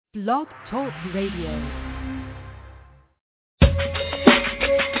Blog Talk Radio.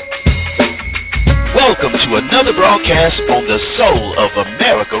 Welcome to another broadcast on the Soul of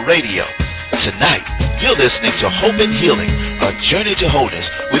America Radio. Tonight, you're listening to Hope and Healing, a journey to wholeness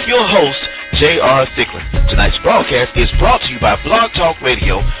with your host, J.R. Thicklin. Tonight's broadcast is brought to you by Blog Talk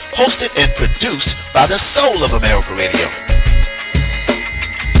Radio, hosted and produced by the Soul of America Radio.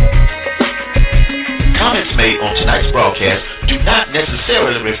 Comments made on tonight's broadcast do not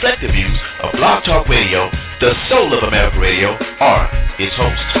necessarily reflect the views of Blog Talk Radio, the Soul of America Radio, or its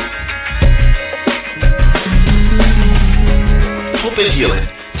host. Hope and Healing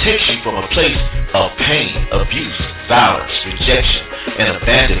takes you from a place of pain, abuse, violence, rejection, and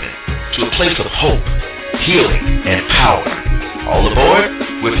abandonment to a place of hope, healing, and power. All aboard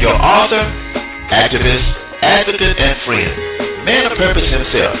with your author, activist, advocate, and friend, man of purpose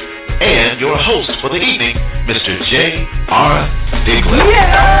himself, and your host for the evening, Mr. J.R. Thicklin.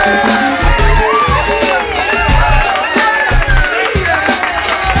 Yeah!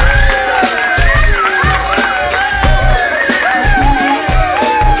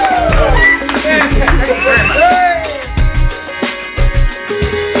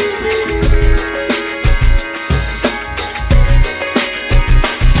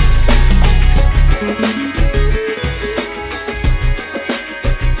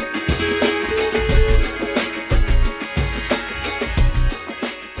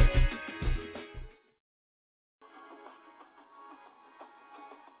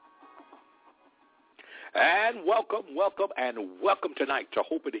 Welcome tonight to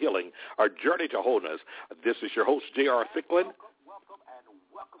Hope and Healing, our journey to wholeness. This is your host, J.R. Thicklin.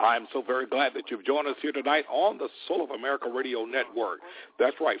 I'm so very glad that you've joined us here tonight on the Soul of America Radio Network.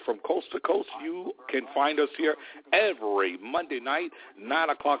 That's right. From coast to coast, you can find us here every Monday night, 9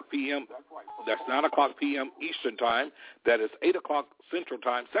 o'clock p.m. That's 9 o'clock p.m. Eastern Time. That is 8 o'clock Central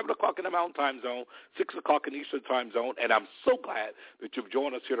Time, 7 o'clock in the Mountain Time Zone, 6 o'clock in Eastern Time Zone, and I'm so glad that you've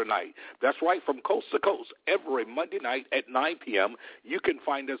joined us here tonight. That's right, from coast to coast, every Monday night at 9 p.m., you can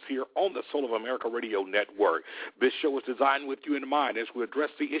find us here on the Soul of America Radio Network. This show is designed with you in mind as we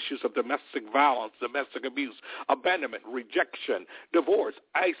address the issues of domestic violence, domestic abuse, abandonment, rejection, divorce,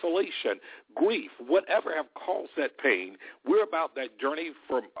 isolation, grief, whatever have caused that pain. We're about that journey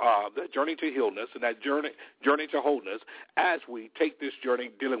from the journey to healness and that journey to wholeness as we take this journey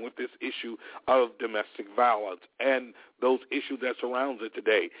dealing with this issue of domestic violence and those issues that surrounds it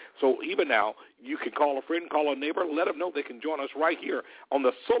today. So even now, you can call a friend, call a neighbor, let them know they can join us right here on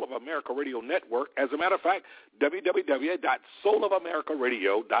the Soul of America Radio Network. As a matter of fact,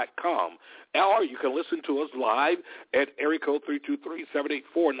 www.soulofamericaradio.com. Or you can listen to us live at area code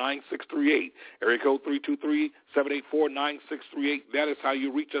 323-784-9638. Area code 323-784-9638. That is how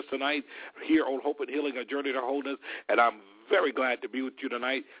you reach us tonight here on Hope and Healing, a journey to wholeness. And I'm very glad to be with you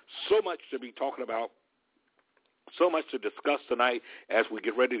tonight. So much to be talking about. So much to discuss tonight as we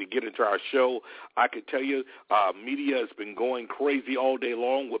get ready to get into our show. I can tell you media has been going crazy all day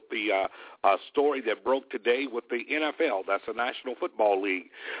long with the story that broke today with the NFL, that's the National Football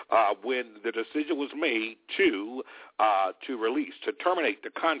League, when the decision was made to terminate the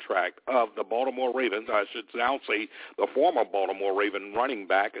contract of the Baltimore Ravens. I should now say the former Baltimore Raven running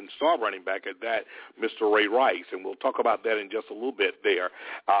back and star running back at that, Mr. Ray Rice, and we'll talk about that in just a little bit there.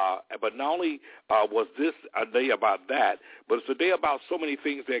 But not only was this a day about that, but it's a day about so many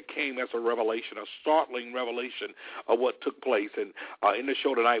things that came as a revelation, a startling revelation of what took place. And in the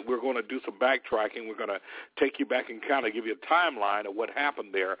show tonight, we're going to do some backtracking. We're going to take you back and kind of give you a timeline of what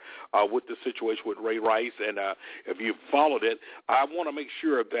happened there with the situation with Ray Rice. And if you followed it, I want to make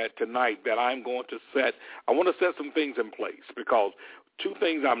sure that tonight that I want to set some things in place, because two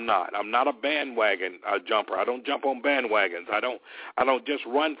things I'm not a bandwagon jumper. I don't jump on bandwagons. I don't just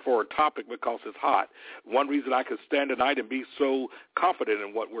run for a topic because it's hot. One reason I can stand tonight and be so confident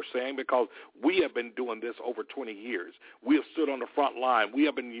in what we're saying, because we have been doing this over 20 years. We have stood on the front line. We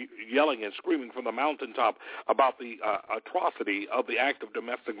have been yelling and screaming from the mountaintop about the atrocity of the act of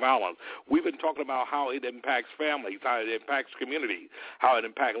domestic violence. We've been talking about how it impacts families, how it impacts communities, how it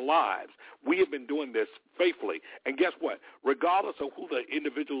impacts lives. We have been doing this faithfully. And guess what? Regardless of who the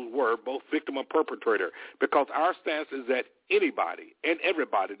individuals were, both victim and perpetrator, because our stance is that anybody and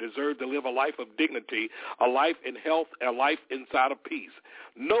everybody deserves to live a life of dignity, a life in health, and a life inside of peace.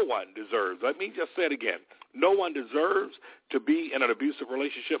 No one deserves, let me just say it again, no one deserves to be in an abusive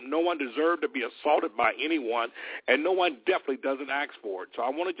relationship. No one deserves to be assaulted by anyone, and no one definitely doesn't ask for it. So I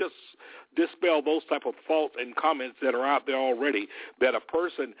want to just dispel those type of thoughts and comments that are out there already, that a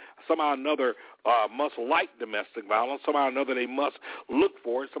person somehow or another must like domestic violence, somehow or another they must look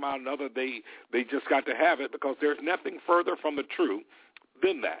for it, somehow or another they just got to have it, because there's nothing further from the truth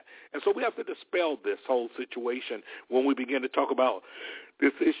than that. And so we have to dispel this whole situation when we begin to talk about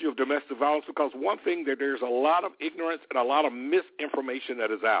this issue of domestic violence, because one thing, that there's a lot of ignorance and a lot of misinformation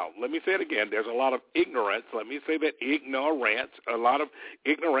that is out. Let me say it again. There's a lot of ignorance. Let me say that ignorance, a lot of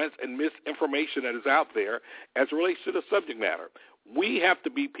ignorance and misinformation that is out there as it relates to the subject matter. We have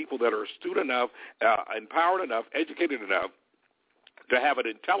to be people that are astute enough, empowered enough, educated enough to have an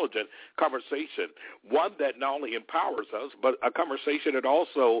intelligent conversation, one that not only empowers us, but a conversation that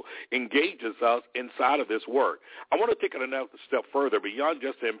also engages us inside of this work. I want to take it another step further. Beyond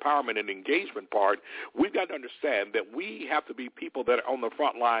just the empowerment and engagement part, we've got to understand that we have to be people that are on the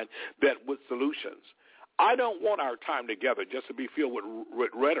front line with solutions. I don't want our time together just to be filled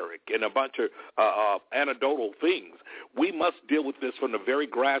with rhetoric and a bunch of anecdotal things. We must deal with this from the very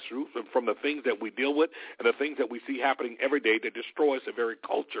grassroots and from the things that we deal with and the things that we see happening every day that destroys the very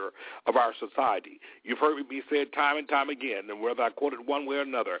culture of our society. You've heard me say it time and time again, and whether I quote it one way or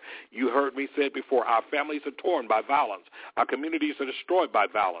another, you heard me say it before. Our families are torn by violence. Our communities are destroyed by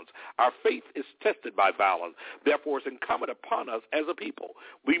violence. Our faith is tested by violence. Therefore, it's incumbent upon us as a people.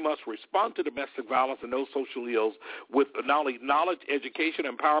 We must respond to domestic violence and those social ills with not only knowledge, education,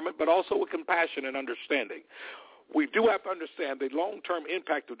 empowerment, but also with compassion and understanding. We do have to understand the long-term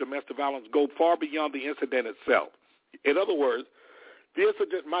impact of domestic violence goes far beyond the incident itself. In other words, the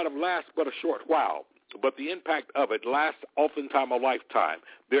incident might have lasted but a short while, but the impact of it lasts oftentimes a lifetime.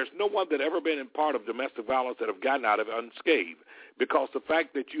 There's no one that ever been in part of domestic violence that have gotten out of it unscathed, because the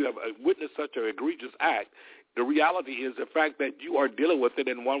fact that you have witnessed such an egregious act, the reality is the fact that you are dealing with it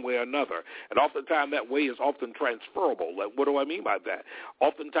in one way or another. And oftentimes that way is often transferable. What do I mean by that?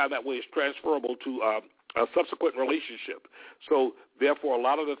 Oftentimes that way is transferable to a subsequent relationship. So, therefore, a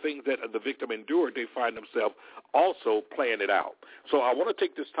lot of the things that the victim endured, they find themselves also playing it out. So I want to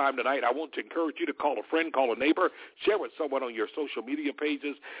take this time tonight. I want to encourage you to call a friend, call a neighbor, share with someone on your social media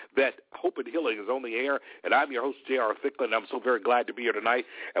pages that Hope and Healing is on the air. And I'm your host, J.R. Thicklin. I'm so very glad to be here tonight.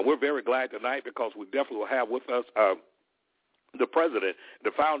 And we're very glad tonight because we definitely will have with us the president,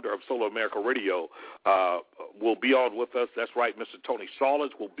 the founder of Solar America Radio, will be on with us. That's right, Mr. Tony Solis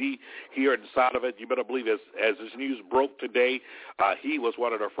will be here inside of it. You better believe as this news broke today, he was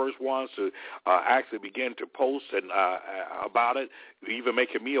one of the first ones to actually begin to post and about it, even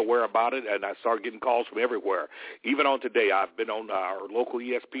making me aware about it, and I started getting calls from everywhere. Even on today, I've been on our local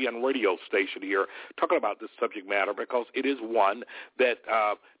ESPN radio station here talking about this subject matter because it is one that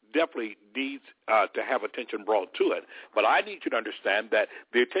definitely needs to have attention brought to it. But I need you to understand that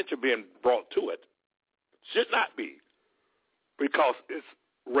the attention being brought to it should not be because it's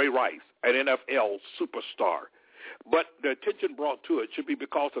Ray Rice, an NFL superstar. But the attention brought to it should be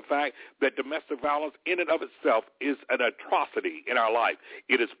because of the fact that domestic violence in and of itself is an atrocity in our life.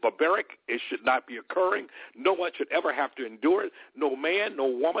 It is barbaric. It should not be occurring. No one should ever have to endure it. No man, no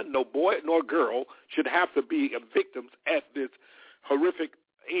woman, no boy, nor girl should have to be victims at this horrific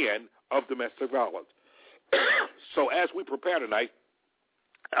end of domestic violence. So as we prepare tonight,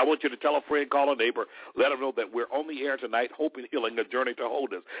 I want you to tell a friend, call a neighbor, let them know that we're on the air tonight, Hope and Healing, a journey to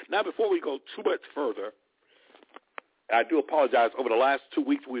wholeness. Now, before we go too much further, I do apologize. Over the last 2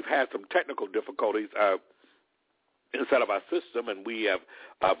 weeks, we've had some technical difficulties inside of our system, and we have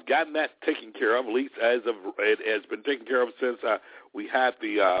gotten that taken care of, at least as of it has been taken care of since we had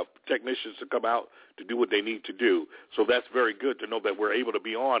the technicians to come out to do what they need to do. So that's very good to know that we're able to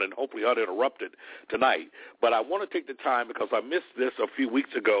be on and hopefully uninterrupted tonight. But I want to take the time because I missed this a few weeks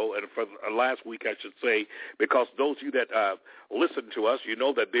ago, and for last week I should say, because those of you that listen to us, you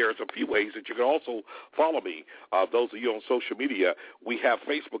know that there's a few ways that you can also follow me. Those of you on social media, we have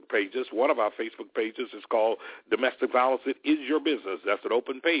Facebook pages. One of our Facebook pages is called Domestic Violence, It Is Your Business. That's an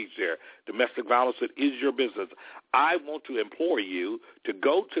open page there. Domestic Violence, It Is Your Business. I want to implore you to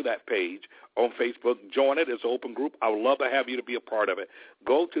go to that page on Facebook, join it. It's an open group. I would love to have you to be a part of it.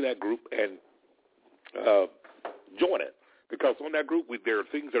 Go to that group and join it. Because on that group, there are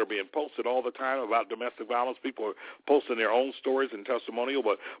things that are being posted all the time about domestic violence. People are posting their own stories and testimonial,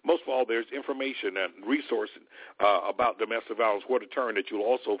 but most of all, there's information and resources about domestic violence, where to turn, that you'll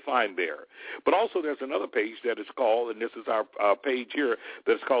also find there. But also there's another page that is called, and this is our page here,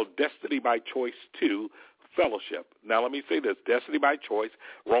 that's called Destiny by Choice 2, Fellowship. Now, let me say this, Destiny by Choice,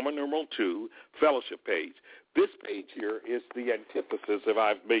 Roman numeral 2, Fellowship page. This page here is the antithesis, if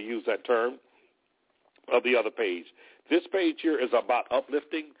I may use that term, of the other page. This page here is about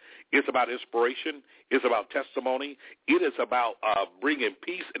uplifting. It's about inspiration. It's about testimony. It is about bringing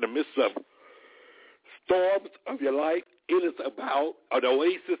peace in the midst of storms of your life. It is about an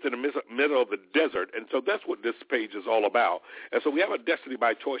oasis in the middle of the desert, and so that's what this page is all about. And so we have a Destiny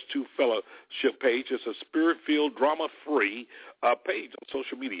by Choice 2 fellowship page. It's a spirit-filled, drama-free page on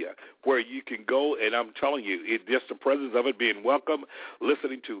social media where you can go, and I'm telling you, just the presence of it, being welcome,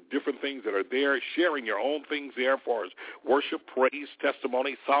 listening to different things that are there, sharing your own things there as far as worship, praise,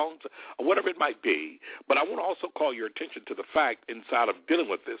 testimony, songs, whatever it might be. But I want to also call your attention to the fact inside of dealing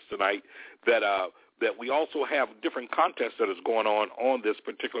with this tonight that we also have different contests that is going on this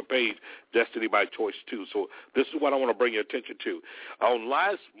particular page, Destiny by Choice 2. So this is what I want to bring your attention to. On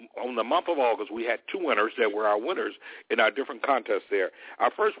the month of August, we had 2 winners that were our winners in our different contests there.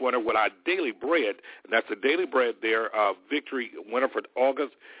 Our first winner with our Daily Bread, and that's the Daily Bread there, victory winner for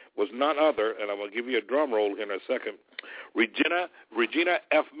August was none other, and I'm going to give you a drum roll here in a second, Regina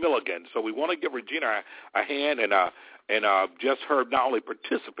F. Milligan. So we want to give Regina a hand and just her not only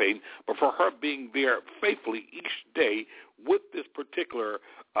participating, but for her being there faithfully each day with this particular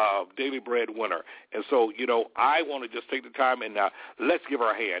Daily Bread winner. And so, I want to just take the time and let's give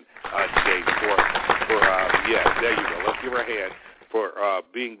her a hand today there you go. Let's give her a hand for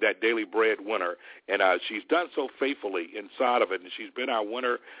being that Daily Bread winner. And she's done so faithfully inside of it, and she's been our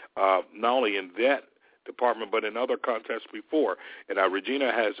winner not only in that department, but in other contests before. And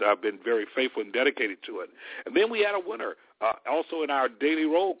Regina has been very faithful and dedicated to it. And then we had a winner also in our daily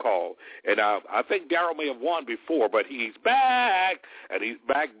roll call. And I think Darrell may have won before, but he's back, and he's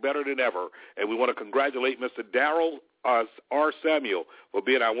back better than ever. And we want to congratulate Mr. Darrell R. Samuel for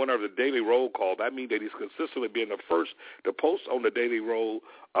being our winner of the daily roll call. That means that he's consistently being the first to post on the daily roll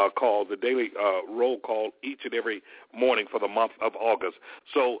call, the daily roll call each and every morning for the month of August.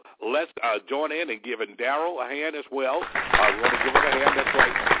 So let's join in and giving Darrell a hand as well. We want to give him a hand. That's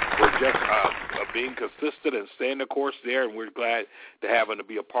right. We're just being consistent and staying the course there, and we're glad to have him to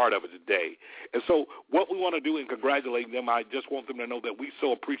be a part of it today. And so what we want to do in congratulating them, I just want them to know that we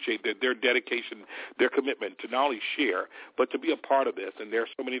so appreciate their dedication, their commitment to not only share, but to be a part of this. And there are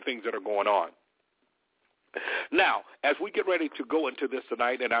so many things that are going on. Now, as we get ready to go into this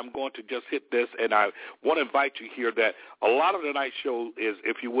tonight, and I'm going to just hit this, and I want to invite you here that a lot of tonight's show is,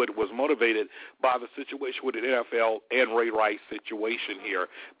 if you would, was motivated by the situation with the NFL and Ray Rice situation here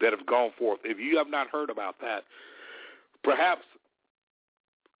that have gone forth. If you have not heard about that, perhaps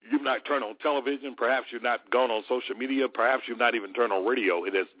you've not turned on television, perhaps you've not gone on social media, perhaps you've not even turned on radio.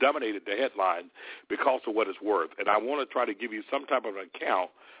 It has dominated the headlines because of what it's worth. And I want to try to give you some type of an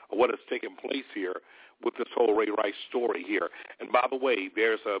account of what has taken place here with this whole Ray Rice story here. And by the way,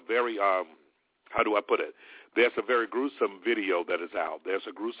 there's a very, how do I put it? There's a very gruesome video that is out. There's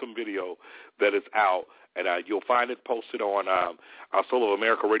a gruesome video that is out, and you'll find it posted on our Soul of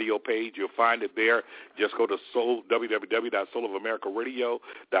America Radio page. You'll find it there. Just go to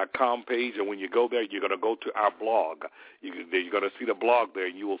www.soulofamericaradio.com page, and when you go there, you're going to go to our blog. You're going to see the blog there,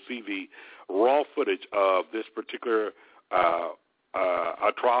 and you will see the raw footage of this particular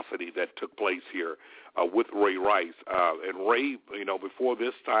atrocity that took place here with Ray Rice. And Ray, before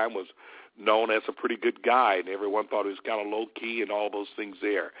this time was known as a pretty good guy, and everyone thought he was kind of low-key and all those things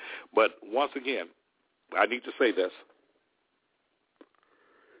there. But once again, I need to say this.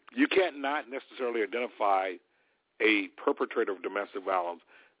 You can't not necessarily identify a perpetrator of domestic violence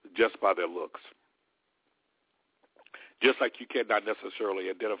just by their looks. Just like you cannot necessarily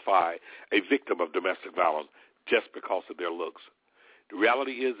identify a victim of domestic violence just because of their looks. The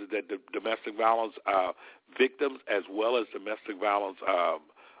reality is that the domestic violence victims, as well as domestic violence, not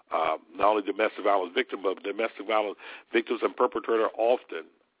only domestic violence victims, but domestic violence victims and perpetrator often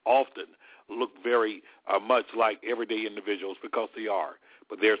look very much like everyday individuals because they are.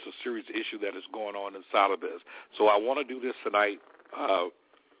 But there's a serious issue that is going on inside of this. So I want to do this tonight.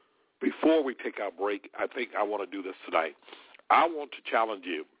 Before we take our break, I think I want to do this tonight. I want to challenge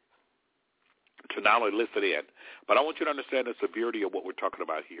you to not only listen in, but I want you to understand the severity of what we're talking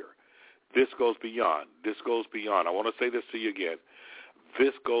about here. This goes beyond. This goes beyond. I want to say this to you again.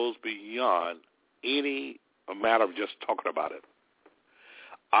 This goes beyond any matter of just talking about it.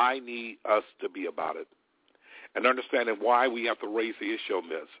 I need us to be about it and understanding why we have to raise the issue on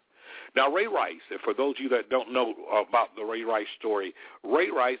this. Now, Ray Rice, and for those of you that don't know about the Ray Rice story, Ray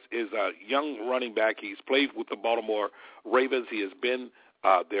Rice is a young running back. He's played with the Baltimore Ravens. He has been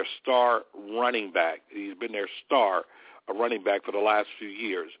their star running back. He's been their star running back for the last few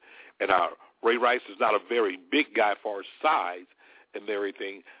years. And Ray Rice is not a very big guy for his size and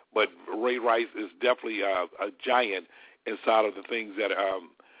everything, but Ray Rice is definitely a giant inside of the things that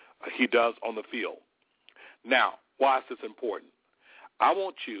he does on the field. Now, why is this important? I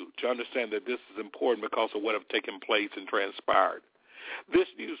want you to understand that this is important because of what have taken place and transpired. This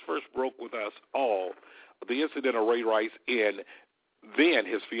news first broke with us all the incident of Ray Rice and then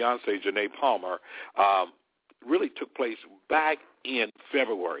his fiancée, Janae Palmer, really took place back in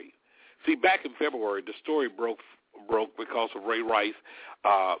February. See, back in February, the story broke because of Ray Rice.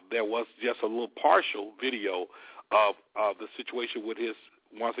 There was just a little partial video of the situation with his,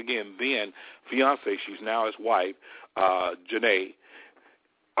 once again, then fiancée, she's now his wife, Janae,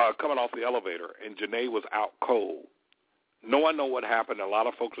 coming off the elevator, and Janae was out cold. No one know what happened. A lot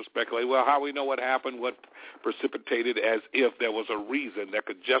of folks are speculating, well, how we know what happened, what precipitated, as if there was a reason that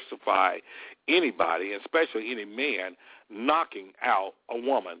could justify anybody, especially any man, knocking out a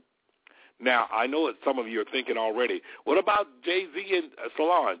woman. Now, I know that some of you are thinking already, what about Jay-Z and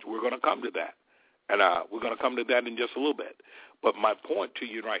Solange? We're going to come to that, and we're going to come to that in just a little bit. But my point to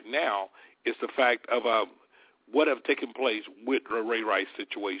you right now is the fact of what have taken place with the Ray Rice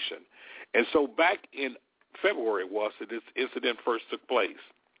situation. And so back in February was that this incident first took place.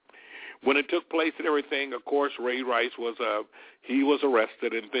 When it took place and everything, of course, Ray Rice was he was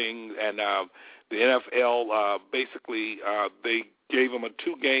arrested and things, and the NFL basically they gave him a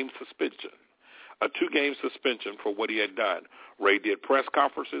 2-game suspension for what he had done. Ray did press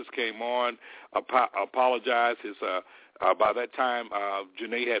conferences, came on, apologized. His by that time,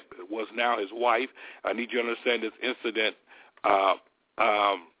 Janae was now his wife. I need you to understand this incident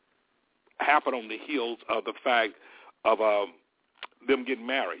happened on the heels of the fact of them getting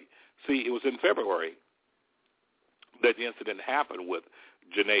married. See, it was in February that the incident happened with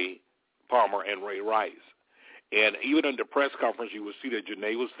Janae Palmer and Ray Rice. And even in the press conference, you will see that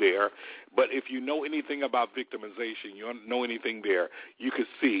Janae was there. But if you know anything about victimization, you know anything there, you could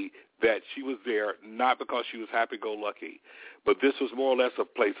see that she was there not because she was happy-go-lucky, but this was more or less a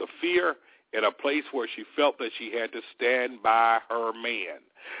place of fear and a place where she felt that she had to stand by her man.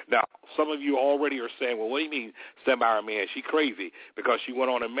 Now, some of you already are saying, well, what do you mean stand by her man? She crazy because she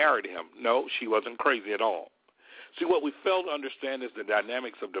went on and married him. No, she wasn't crazy at all. See, what we fail to understand is the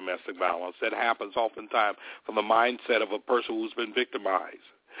dynamics of domestic violence that happens oftentimes from the mindset of a person who's been victimized.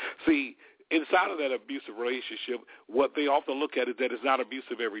 See, inside of that abusive relationship, what they often look at is that it's not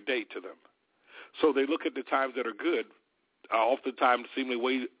abusive every day to them. So they look at the times that are good, oftentimes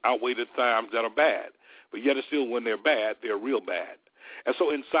seemingly outweigh the times that are bad. But yet still, when they're bad, they're real bad. And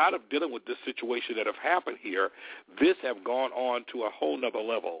so inside of dealing with this situation that have happened here, this have gone on to a whole nother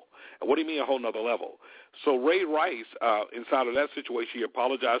level. And what do you mean a whole nother level? So Ray Rice, inside of that situation, he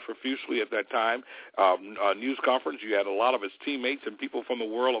apologized profusely at that time. News conference, you had a lot of his teammates and people from the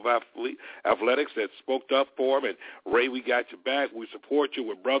world of athletics that spoke up for him. And Ray, we got your back. We support you.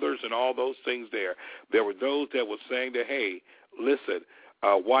 We're brothers and all those things there. There were those that were saying that, hey, listen,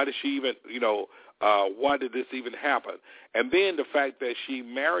 why did she even, why did this even happen? And then the fact that she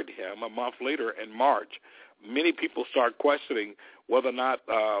married him a month later in March, many people start questioning whether or not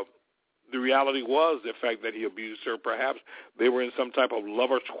the reality was the fact that he abused her. Perhaps they were in some type of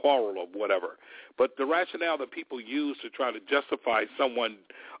lover's quarrel or whatever. But the rationale that people use to try to justify someone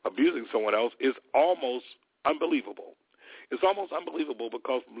abusing someone else is almost unbelievable. It's almost unbelievable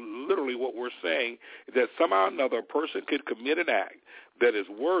because literally what we're saying is that somehow or another a person could commit an act that is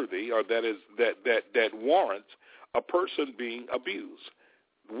worthy or that warrants a person being abused.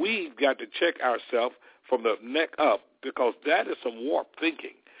 We've got to check ourselves from the neck up because that is some warped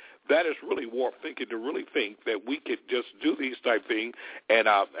thinking. That is really warped thinking to really think that we could just do these type things and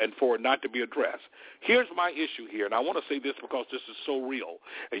for it not to be addressed. Here's my issue here, and I want to say this because this is so real,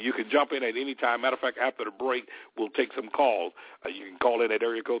 and you can jump in at any time. Matter of fact, after the break, we'll take some calls. You can call in at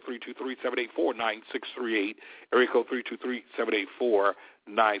area code 323-784-9638, area code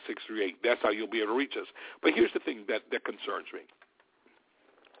 323-784-9638. That's how you'll be able to reach us. But here's the thing that concerns me.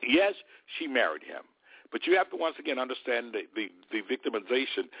 Yes, she married him. But you have to once again understand the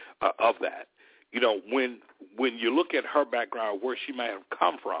victimization of that. When you look at her background, where she might have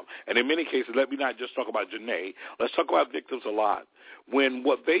come from, and in many cases, let me not just talk about Janae. Let's talk about victims a lot. When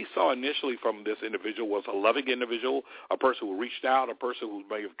what they saw initially from this individual was a loving individual, a person who reached out, a person who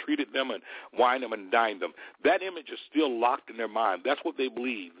may have treated them and wined them and dined them, that image is still locked in their mind. That's what they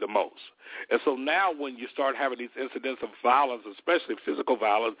believe the most. And so now when you start having these incidents of violence, especially physical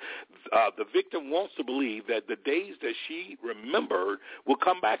violence, the victim wants to believe that the days that she remembered will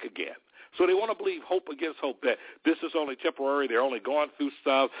come back again. So they want to believe hope against hope, that this is only temporary. They're only going through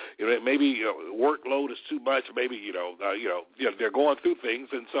stuff. Maybe workload is too much. Maybe they're going through things,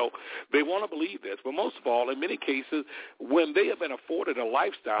 and so they want to believe this. But most of all, in many cases, when they have been afforded a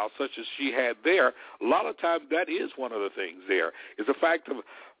lifestyle such as she had there, a lot of times that is one of the things. There is the fact of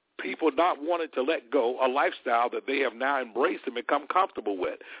people not wanting to let go a lifestyle that they have now embraced and become comfortable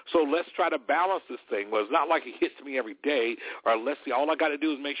with. So let's try to balance this thing. Well, it's not like he hits me every day, or let's see, all I got to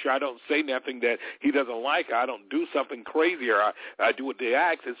do is make sure I don't say nothing that he doesn't like, or I don't do something crazy, or I do what they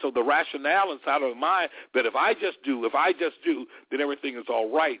ask. And so the rationale inside of my mind that if I just do, then everything is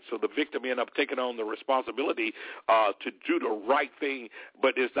all right. So the victim end up taking on the responsibility to do the right thing,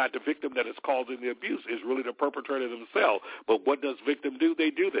 but it's not the victim that is causing the abuse. It's really the perpetrator themselves. But what does victim do?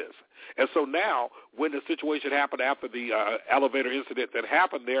 They do this. And so now when the situation happened after the elevator incident that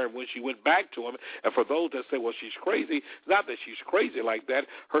happened there, and when she went back to him, and for those that say, well, she's crazy, it's not that she's crazy like that.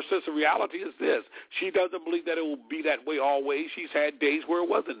 Her sense of reality is this. She doesn't believe that it will be that way always. She's had days where it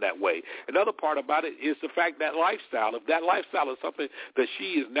wasn't that way. Another part about it is the fact that lifestyle, if that lifestyle is something that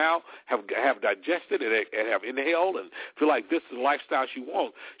she is now have digested and have inhaled and feel like this is the lifestyle she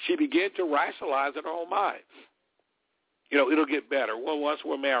wants, she began to rationalize in her own mind. It'll get better. Well, once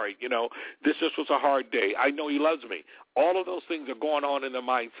we're married, this just was a hard day. I know he loves me. All of those things are going on in their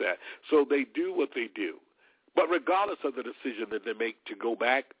mindset. So they do what they do. But regardless of the decision that they make to go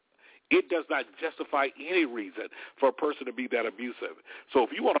back, it does not justify any reason for a person to be that abusive. So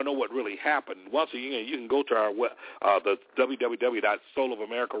if you want to know what really happened, once again, you can go to our the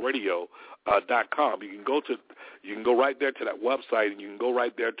www.soulofamerica.radio.com. You can go right there to that website, and you can go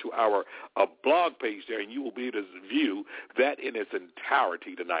right there to our blog page there, and you will be able to view that in its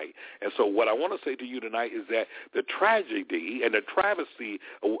entirety tonight. And so what I want to say to you tonight is that the tragedy and the travesty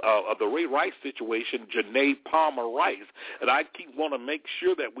of the Ray Rice situation, Janae Palmer Rice, and I keep want to make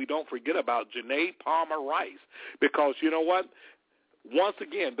sure that we don't forget about Janae Palmer Rice, because you know what? Once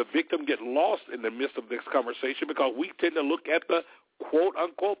again, the victim gets lost in the midst of this conversation because we tend to look at the quote,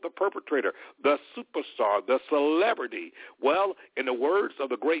 unquote, the perpetrator, the superstar, the celebrity. Well, in the words of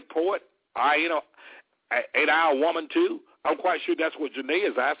the great poet, ain't I a woman too? I'm quite sure that's what Janae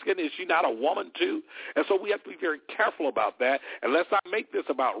is asking. Is she not a woman too? And so we have to be very careful about that, and let's not make this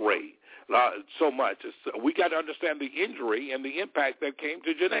about Ray so much. We got to understand the injury and the impact that came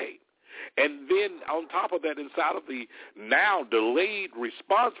to Janae. And then on top of that, inside of the now delayed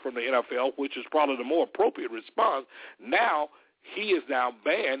response from the NFL, which is probably the more appropriate response, now he is now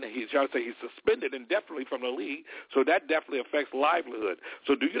banned. He's suspended indefinitely from the league, so that definitely affects livelihood.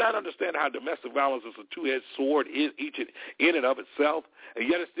 So do you not understand how domestic violence is a two-edged sword in and of itself? And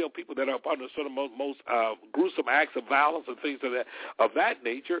yet it's still people that are under some of the most gruesome acts of violence and things of that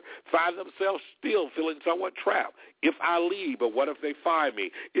nature find themselves still feeling somewhat trapped. If I leave, but what if they find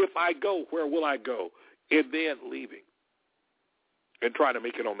me? If I go, where will I go? And then leaving and trying to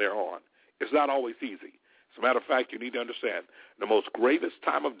make it on their own. It's not always easy. As a matter of fact, you need to understand the most gravest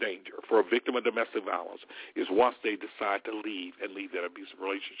time of danger for a victim of domestic violence is once they decide to leave that abusive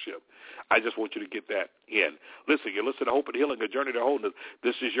relationship. I just want you to get that in. Listen, you're listening to Hope and Healing, A Journey to Wholeness.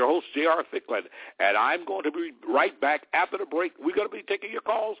 This is your host, J.R. Thicklin, and I'm going to be right back after the break. We're going to be taking your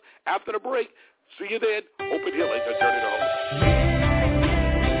calls after the break. See you then. Hope and Healing, A Journey to Wholeness.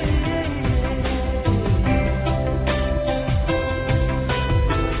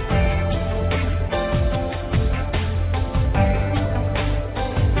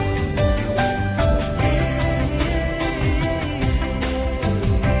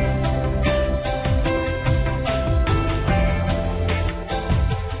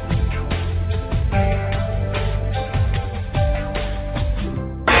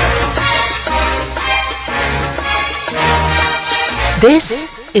 This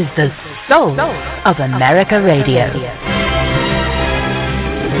is the Soul of America Radio.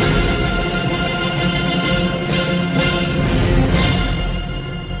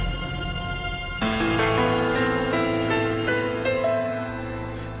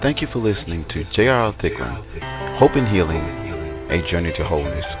 Thank you for listening to J.R. Thicklin, Hope and Healing, A Journey to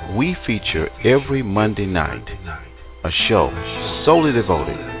Wholeness. We feature every Monday night a show solely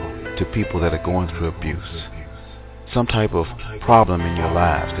devoted to people that are going through abuse, some type of problem in your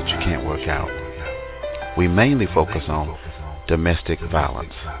lives that you can't work out. We mainly focus on domestic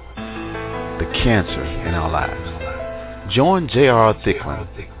violence, the cancer in our lives. Join J.R. Thicklin,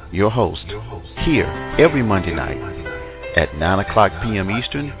 your host, here every Monday night at 9 o'clock p.m.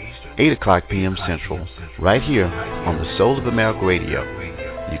 Eastern, 8 o'clock p.m. Central, right here on the Soul of America Radio.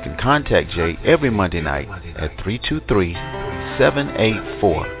 You can contact Jay every Monday night at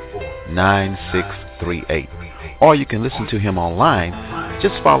 323-784-9638. Or you can listen to him online.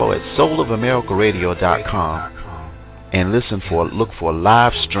 Just follow at soulamericaradio.com and look for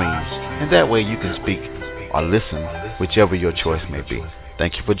live streams. And that way you can speak or listen, whichever your choice may be.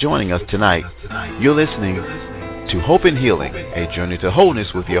 Thank you for joining us tonight. You're listening to Hope and Healing, A Journey to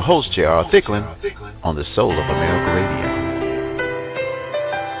Wholeness with your host, J.R. Thicklin, on the Soul of America Radio.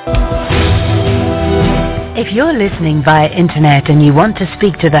 If you're listening via internet and you want to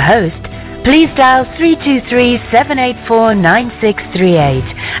speak to the host, please dial 323-784-9638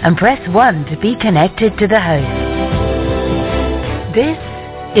 and press 1 to be connected to the host. This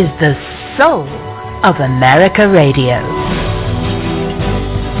is the Soul of America Radio.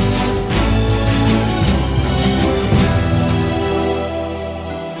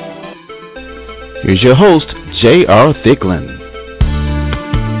 Here's your host, J.R. Thicklin.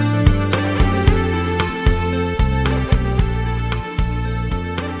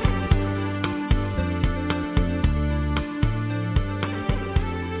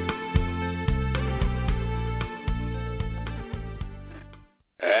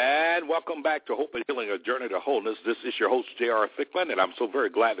 Welcome back to Hope and Healing, A Journey to Wholeness. This is your host, J.R. Thicklin, and I'm so very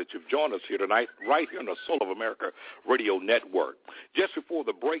glad that you've joined us here tonight, right here on the Soul of America Radio Network. Just before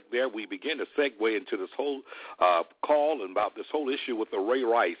the break there, we begin to segue into this whole call and about this whole issue with the Ray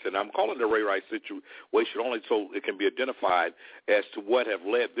Rice, and I'm calling the Ray Rice situation only so it can be identified as to what have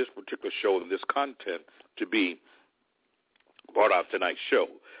led this particular show and this content to be part of tonight's show.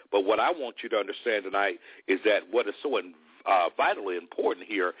 But what I want you to understand tonight is that what is so vitally important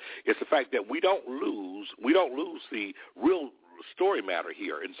here is the fact that we don't lose the real story matter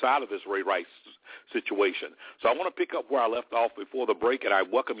here inside of this Ray Rice situation. So I want to pick up where I left off before the break, and I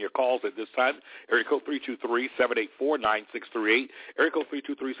welcome your calls at this time. Area code 323-784-9638. Area code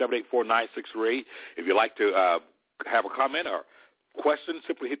 323-784-9638. If you'd like to have a comment or question,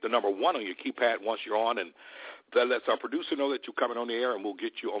 simply hit the number 1 on your keypad once you're on, and that lets our producer know that you're coming on the air, and we'll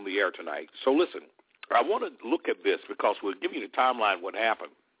get you on the air tonight. So listen, I want to look at this because we'll give you the timeline of what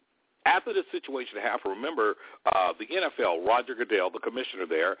happened. After this situation happened, remember the NFL, Roger Goodell, the commissioner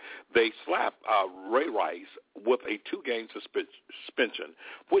there, they slapped Ray Rice with a 2-game suspension,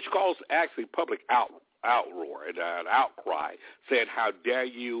 which caused actually public outroar and an outcry saying, how dare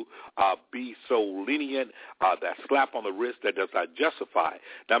you be so lenient, that slap on the wrist that does not justify.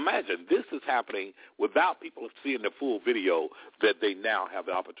 Now imagine this is happening without people seeing the full video that they now have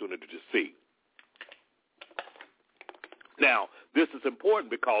the opportunity to see. Now, this is important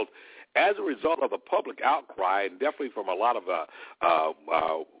because as a result of the public outcry, and definitely from a lot of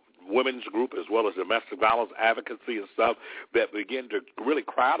women's group as well as domestic violence advocacy and stuff that begin to really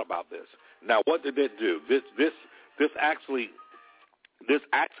cry out about this. Now, what did it do? This actually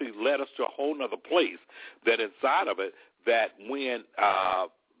led us to a whole other place that inside of it that when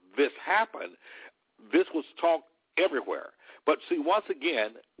this happened, this was talked everywhere. But see, once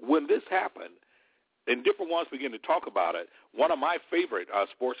again, when this happened, and different ones begin to talk about it, one of my favorite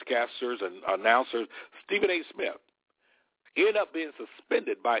sportscasters and announcers, Stephen A. Smith, ended up being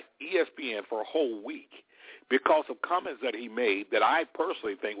suspended by ESPN for a whole week because of comments that he made that I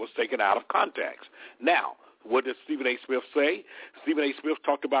personally think was taken out of context. Now, what did Stephen A. Smith say? Stephen A. Smith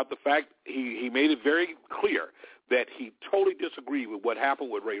talked about the fact he made it very clear that he totally disagreed with what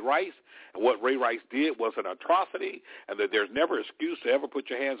happened with Ray Rice, and what Ray Rice did was an atrocity, and that there's never an excuse to ever put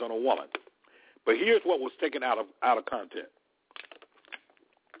your hands on a woman. But here's what was taken out of content.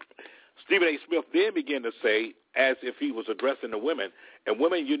 Stephen A. Smith then began to say, as if he was addressing the women, and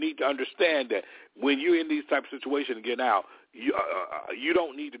women, you need to understand that when you're in these type of situations and getting out, you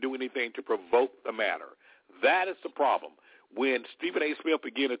don't need to do anything to provoke the matter. That is the problem. When Stephen A. Smith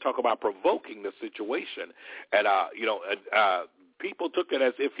began to talk about provoking the situation, and people took it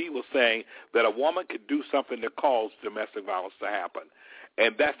as if he was saying that a woman could do something to cause domestic violence to happen.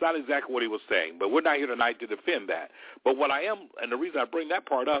 And that's not exactly what he was saying. But we're not here tonight to defend that. But what I am, and the reason I bring that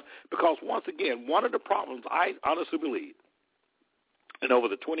part up, because once again, one of the problems I honestly believe, and over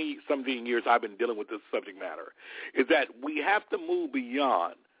the 20-something years I've been dealing with this subject matter, is that we have to move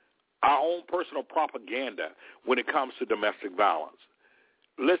beyond our own personal propaganda when it comes to domestic violence.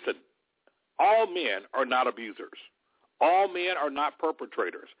 Listen, all men are not abusers. All men are not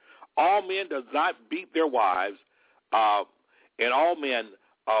perpetrators. All men does not beat their wives, and all men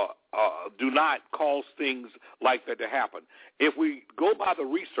do not cause things like that to happen. If we go by the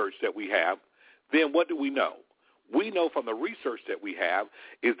research that we have, then what do we know? We know from the research that we have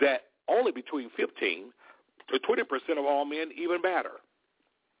is that only between 15 to 20% of all men even batter.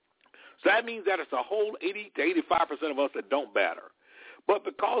 So that means that it's a whole 80 to 85% of us that don't batter. But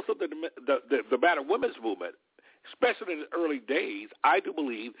because of the battered women's movement, especially in the early days, I do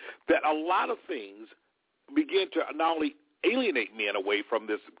believe that a lot of things begin to not only alienate men away from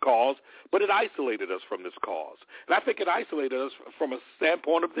this cause, but it isolated us from this cause. And I think it isolated us from a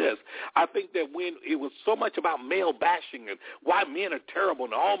standpoint of this. I think that when it was so much about male bashing and why men are terrible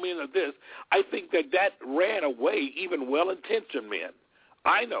and all men are this, I think that ran away even well-intentioned men.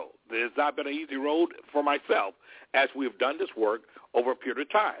 I know that it's not been an easy road for myself as we've done this work over a period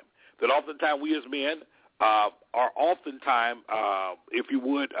of time. That oftentimes we as men are oftentimes, if you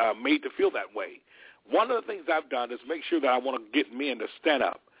would, made to feel that way. One of the things I've done is make sure that I want to get men to stand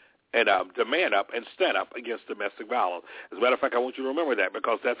up and to man up and stand up against domestic violence. As a matter of fact, I want you to remember that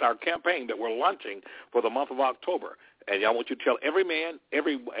because that's our campaign that we're launching for the month of October. And I want you to tell every man,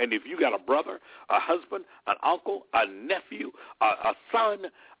 and if you got a brother, a husband, an uncle, a nephew, a son,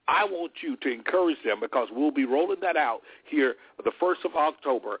 I want you to encourage them because we'll be rolling that out here the 1st of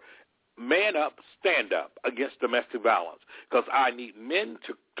October. Man up, stand up against domestic violence because I need men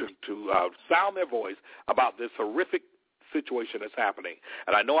to sound their voice about this horrific situation that's happening.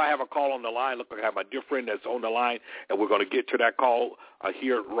 And I know I have a call on the line. Look, I have my dear friend that's on the line, and we're going to get to that call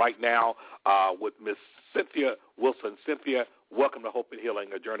here right now with Miss Cynthia Wilson. Cynthia, welcome to Hope and Healing,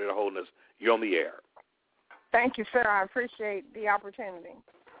 A Journey to Wholeness. You're on the air. Thank you, sir. I appreciate the opportunity.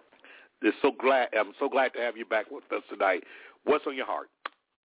 I'm so glad to have you back with us tonight. What's on your heart?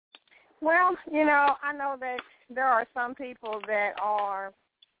 Well, I know that there are some people that are,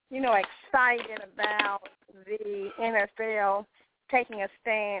 excited about the NFL taking a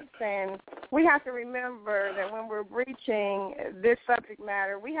stance, and we have to remember that when we're breaching this subject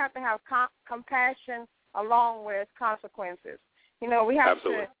matter, we have to have compassion along with consequences. We have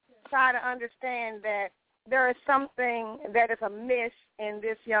Absolutely. to try to understand that there is something that is amiss in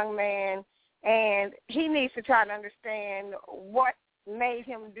this young man, and he needs to try to understand what made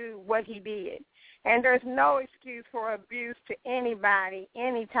him do what he did. And there's no excuse for abuse to anybody,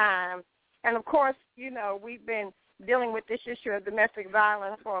 anytime. And, of course, we've been dealing with this issue of domestic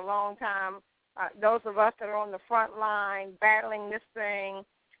violence for a long time. Those of us that are on the front line battling this thing,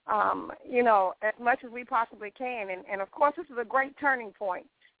 as much as we possibly can. And, of course, this is a great turning point,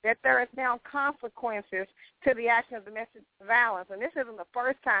 that there is now consequences to the action of domestic violence. And this isn't the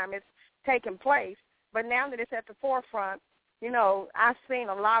first time it's taken place, but now that it's at the forefront, I've seen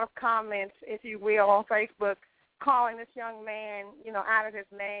a lot of comments, if you will, on Facebook calling this young man, out of his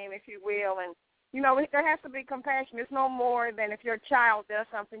name, if you will. And, there has to be compassion. It's no more than if your child does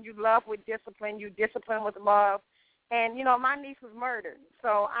something you love with discipline, you discipline with love. And, my niece was murdered.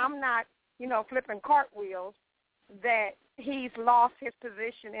 So I'm not, flipping cartwheels that he's lost his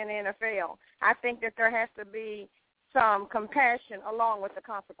position in the NFL. I think that there has to be some compassion along with the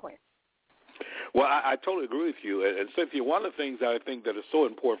consequence. Well, I totally agree with you. And, Cynthia, one of the things I think that is so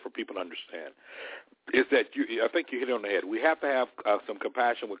important for people to understand is that I think you hit it on the head. We have to have some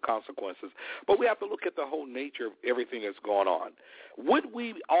compassion with consequences, but we have to look at the whole nature of everything that's going on. Would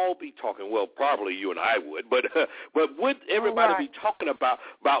we all be talking, well, probably you and I would, but would everybody be talking about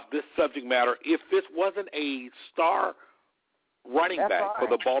this subject matter if this wasn't a star running back for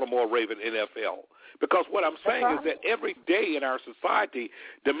the Baltimore Raven NFL? Because what I'm saying is that every day in our society,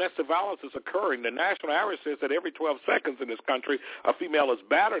 domestic violence is occurring. The national average says that every 12 seconds in this country, a female is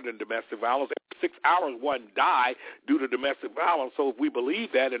battered in domestic violence. Every 6 hours, one die due to domestic violence. So if we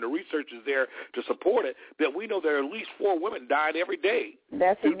believe that, and the research is there to support it, then we know there are at least 4 women dying every day due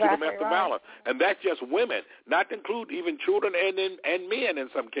to domestic violence. And that's just women, not to include even children and men in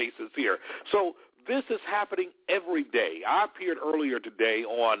some cases here. So this is happening every day. I appeared earlier today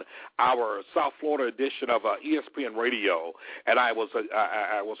on our South Florida edition of ESPN Radio, and I was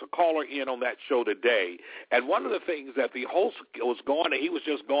a caller in on that show today. And one of the things that the host was going, and he was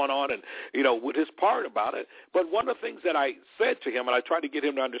just going on and, with his part about it, but one of the things that I said to him, and I tried to get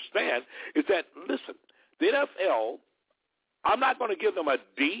him to understand, is that, listen, the NFL, I'm not going to give them a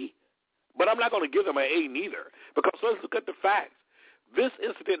D, but I'm not going to give them an A neither, because let's look at the facts. This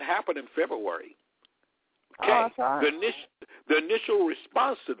incident happened in February. Okay. The initial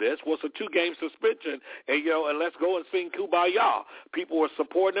response to this was a 2-game suspension, and let's go and sing Kumbaya. People were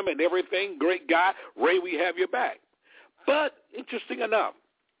supporting him and everything. Great guy. Ray, we have your back. But interesting enough,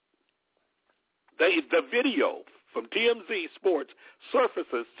 the video from TMZ Sports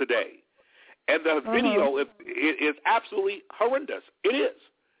surfaces today, and the video is absolutely horrendous. It is.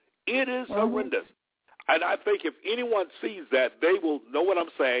 It is horrendous. And I think if anyone sees that, they will know what I'm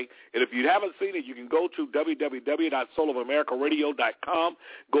saying. And if you haven't seen it, you can go to www.soulofamericaradio.com.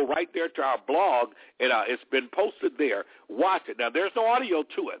 Go right there to our blog, and it's been posted there. Watch it. Now, there's no audio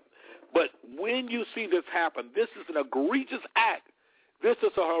to it. But when you see this happen, this is an egregious act. This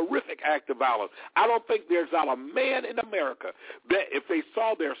is a horrific act of violence. I don't think there's not a man in America that if they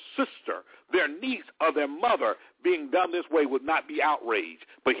saw their sister, their niece, or their mother being done this way would not be outraged.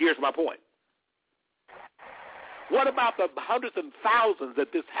 But here's my point. What about the hundreds and thousands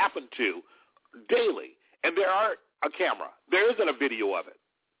that this happened to daily? And there aren't a camera. There isn't a video of it.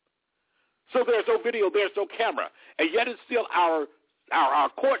 So there's no video, there's no camera. And yet it's still our our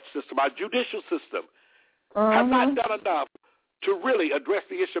court system, our judicial system, have not done enough to really address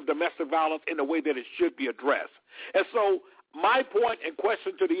the issue of domestic violence in the way that it should be addressed. And so my point and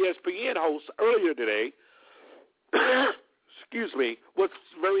question to the ESPN host earlier today, excuse me, was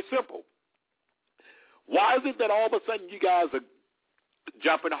very simple. Why is it that all of a sudden you guys are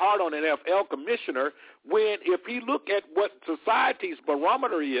jumping hard on an NFL commissioner when if he look at what society's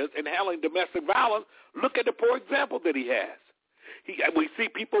barometer is in handling domestic violence, look at the poor example that he has. We see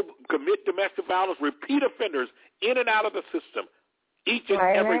people commit domestic violence, repeat offenders in and out of the system each and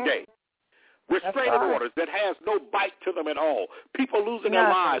every day. Restraining orders that has no bite to them at all. People losing their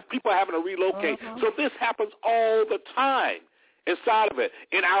lives. People having to relocate. So this happens all the time inside of it.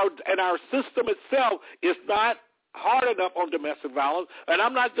 And our system itself is not hard enough on domestic violence. And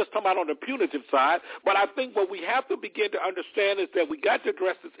I'm not just talking about on the punitive side, but I think what we have to begin to understand is that we got to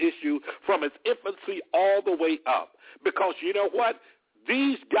address this issue from its infancy all the way up. Because you know what?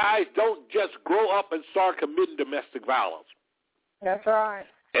 These guys don't just grow up and start committing domestic violence. That's right.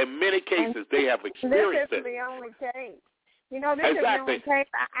 In many cases, they have experienced it. This is the only case. You know, this is the only case.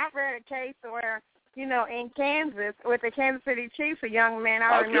 I've read a case where, you know, in Kansas, with the Kansas City Chiefs, a young man,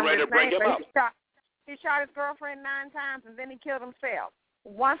 I remember his name, he shot his girlfriend 9 times, and then he killed himself.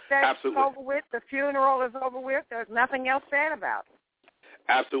 Once that's over with, the funeral is over with, there's nothing else said about it.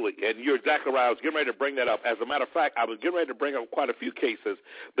 Absolutely, and you're exactly right. I was getting ready to bring that up. As a matter of fact, I was getting ready to bring up quite a few cases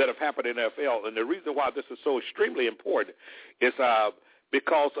that have happened in the NFL, and the reason why this is so extremely important is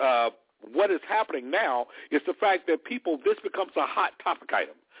because what is happening now is the fact that this becomes a hot topic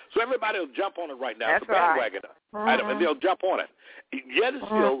item. So everybody will jump on it right now. It's a bandwagon item, and they'll jump on it. Yet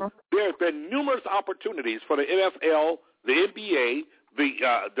still, there have been numerous opportunities for the NFL, the NBA,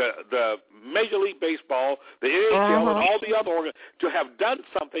 the Major League Baseball, the NHL, and all the other organs to have done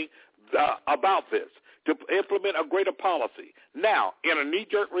something about this, to implement a greater policy. Now, in a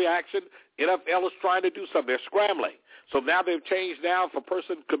knee-jerk reaction, NFL is trying to do something. They're scrambling. So now they've changed now if a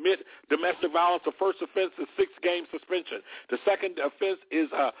person commit domestic violence, the first offense is 6-game suspension. The second offense is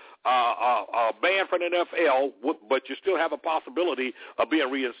a ban from the NFL, but you still have a possibility of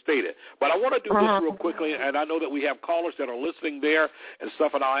being reinstated. But I want to do this real quickly, and I know that we have callers that are listening there and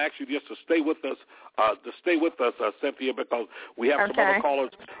stuff, and I'll ask you just to stay with us, Cynthia, because we have some other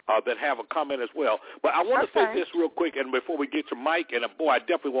callers that have a comment as well. But I want to say this real quick, and before we get to Mike, and boy, I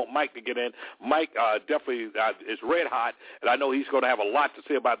definitely want Mike to get in. Mike definitely is red hot, and I know he's going to have a lot to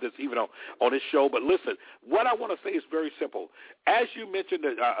say about this even on his show. But listen, what I want to say is very simple. As you mentioned,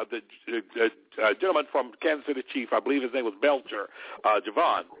 the gentleman from Kansas City Chief, I believe his name was Belcher,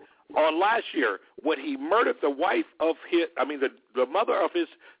 Javon, on last year when he murdered the wife of the mother of his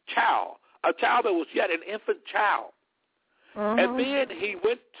child, a child that was yet an infant child. And then he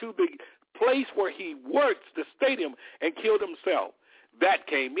went to the place where he works, the stadium, and killed himself. That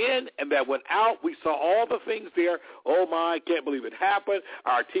came in and that went out. We saw all the things there. Oh, my, I can't believe it happened.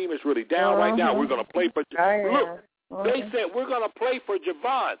 Our team is really down right now. We're going to play for Look, they said we're going to play for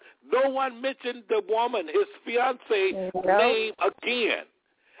Javon. No one mentioned the woman, his fiancée, name again.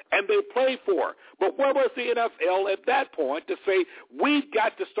 And they played for her. But where was the NFL at that point to say, we've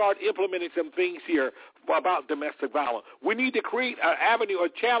got to start implementing some things here about domestic violence? We need to create an avenue or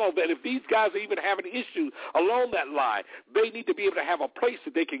channel that if these guys are even having issues along that line, they need to be able to have a place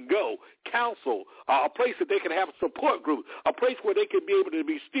that they can go, counsel, a place that they can have a support group, a place where they can be able to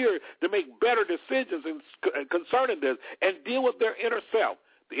be steered to make better decisions concerning this and deal with their inner self.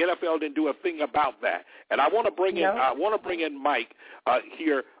 The NFL didn't do a thing about that, and I want to bring in Mike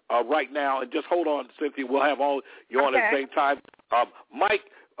here right now, and just hold on, Cynthia. We'll have all you on at the same time. Mike,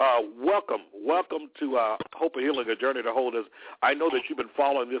 welcome to Hope and Healing, a journey to wholeness. I know that you've been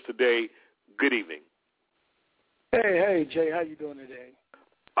following this today. Good evening. Hey, Jay, how you doing today?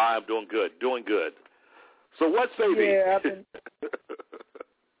 I'm doing good. So what say me?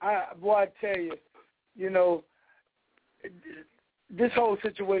 I tell you, you know, this whole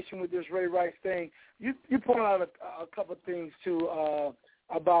situation with this Ray Rice thing, you point out a couple of things, too,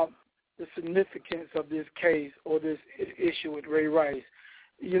 about the significance of this case or this issue with Ray Rice.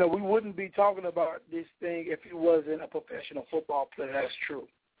 You know, we wouldn't be talking about this thing if he wasn't a professional football player. That's true.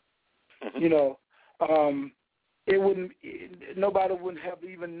 You know, nobody wouldn't have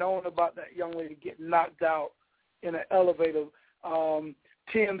even known about that young lady getting knocked out in an elevator.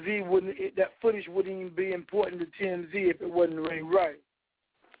 TMZ that footage wouldn't even be important to TMZ if it wasn't Ray Rice.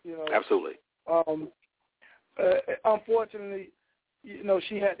 You know, absolutely. Unfortunately, you know,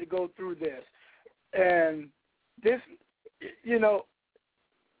 she had to go through this, and this, you know,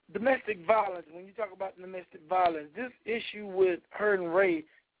 domestic violence. When you talk about domestic violence, this issue with her and Ray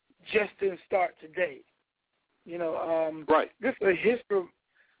just didn't start today. Right. This is a history.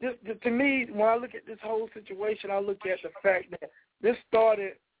 To me, when I look at this whole situation, I look at the fact that this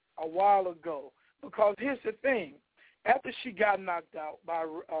started a while ago. Because here's the thing: after she got knocked out by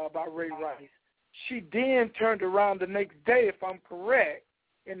Ray Rice, she then turned around the next day, if I'm correct,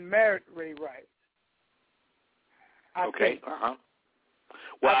 and married Ray Rice. Okay.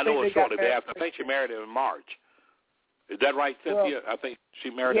 Well, I know it's shortly thereafter. I think she married him in March. Is that right, Cynthia? I think she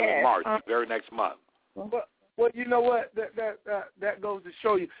married him in March, the very next month. Well, you know what? That goes to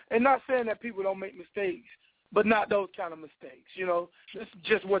show you. And not saying that people don't make mistakes, but not those kind of mistakes. This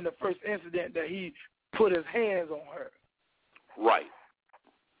just wasn't the first incident that he put his hands on her. Right.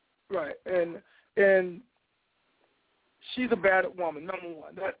 Right. And she's a battered woman, number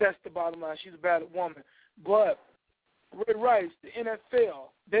one. That's the bottom line. She's a battered woman. But Ray Rice, the NFL,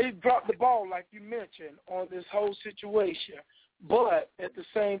 they dropped the ball, like you mentioned, on this whole situation. But at the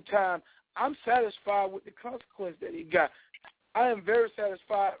same time, I'm satisfied with the consequence that he got. I am very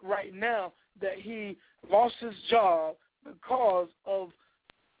satisfied right now that he lost his job because of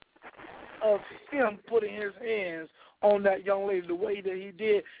him putting his hands on that young lady the way that he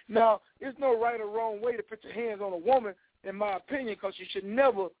did. Now, there's no right or wrong way to put your hands on a woman, in my opinion, because you should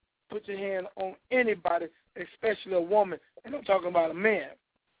never put your hand on anybody, especially a woman. And I'm talking about a man.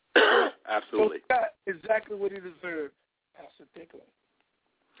 Absolutely. So he got exactly what he deserved, Pastor Thicklin.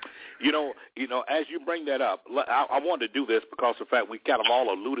 As you bring that up, I wanted to do this because of the fact we kind of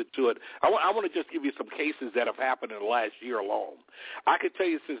all alluded to it. I want to just give you some cases that have happened in the last year alone. I can tell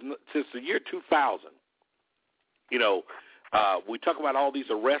you since the year 2000, we talk about all these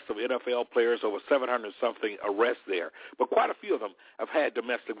arrests of NFL players, over 700-something arrests there, but quite a few of them have had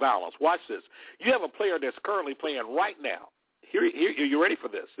domestic violence. Watch this. You have a player that's currently playing right now. Here, you ready for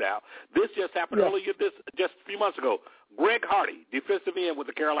this now? This just happened earlier, just a few months ago. Greg Hardy, defensive end with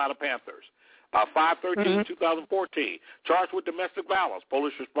the Carolina Panthers, 5/13/2014, charged with domestic violence.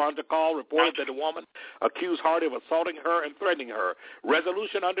 Police responded to call, reported that the woman accused Hardy of assaulting her and threatening her.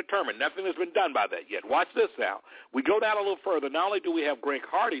 Resolution undetermined. Nothing has been done by that yet. Watch this now. We go down a little further. Not only do we have Greg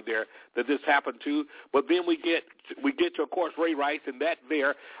Hardy there that this happened to, but then we get to, of course, Ray Rice, and that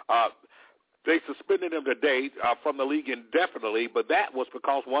there they suspended him today from the league indefinitely, but that was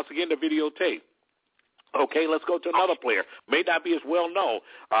because, once again, the videotape. Okay, let's go to another player. May not be as well known.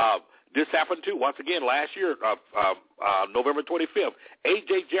 This happened, too, once again, last year, November 25th.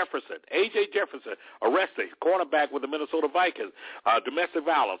 A.J. Jefferson, arrested, cornerback with the Minnesota Vikings, domestic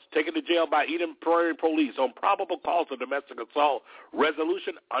violence, taken to jail by Eden Prairie Police on probable cause of domestic assault,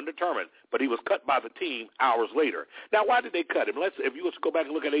 resolution undetermined, but he was cut by the team hours later. Now, why did they cut him? If you was to go back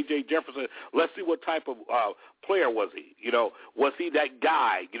and look at A.J. Jefferson, let's see what type of player was he. Was he that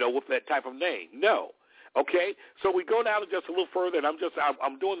guy, with that type of name? No. Okay, so we go down just a little further, and I'm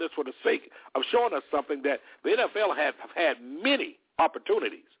doing this for the sake of showing us something that the NFL have had many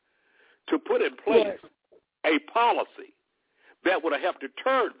opportunities to put in place a policy that would have helped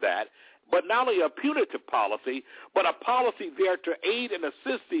deter that, but not only a punitive policy, but a policy there to aid and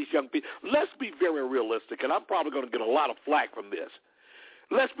assist these young people. Let's be very realistic, and I'm probably going to get a lot of flack from this.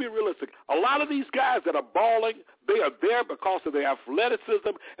 Let's be realistic. A lot of these guys that are balling, they are there because of their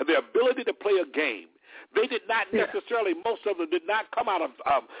athleticism and their ability to play a game. They did not necessarily, most of them did not come out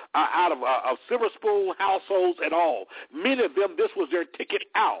of silver spoon households at all. Many of them, this was their ticket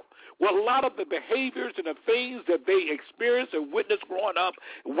out. Well, a lot of the behaviors and the things that they experienced and witnessed growing up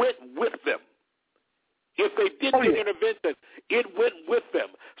went with them. If they didn't get intervention, it went with them.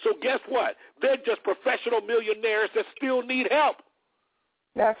 So guess what? They're just professional millionaires that still need help.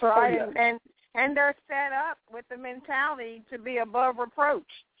 That's right. And they're set up with the mentality to be above reproach.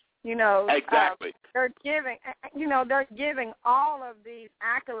 Exactly. They're giving all of these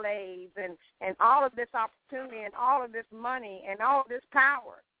accolades and all of this opportunity and all of this money and all of this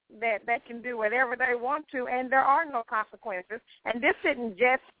power that they can do whatever they want to, and there are no consequences. And this didn't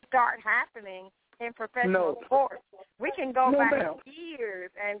just start happening in professional sports. We can go back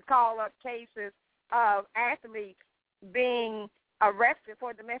years and call up cases of athletes being arrested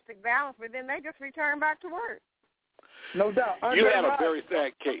for domestic violence, but then they just return back to work. No doubt. You had a very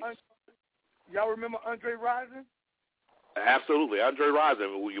sad case. Y'all remember Andre Rison? Absolutely, Andre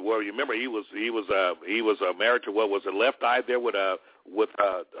Rison. Well, you remember he was married to, what was it, Left Eye there with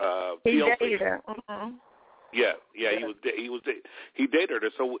he TLC. dated her. Mm-hmm. Yeah. He dated her.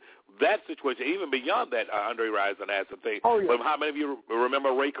 So that situation, even beyond that, Andre Rison has a thing. But how many of you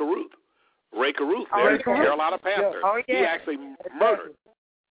remember Ray Caruth? Ray Caruth, there, Carolina Panthers. He actually murdered.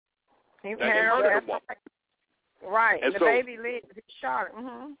 He murdered a woman. Right, and the baby lived. He shot her.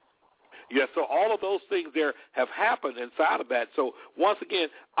 Mm-hmm. Yeah, so all of those things there have happened inside of that. So once again,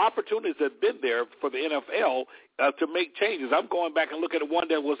 opportunities have been there for the NFL to make changes. I'm going back and looking at one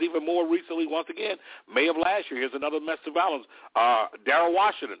that was even more recently, once again, May of last year. Here's another domestic violence. Darryl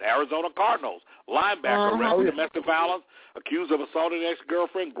Washington, Arizona Cardinals, linebacker, arrested domestic violence, accused of assaulting an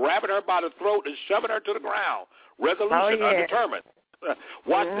ex-girlfriend, grabbing her by the throat and shoving her to the ground. Resolution undetermined.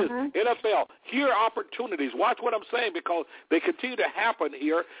 Watch this. NFL, here are opportunities. Watch what I'm saying because they continue to happen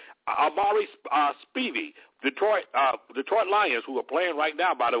here. Amari Spivey, Detroit Lions, who are playing right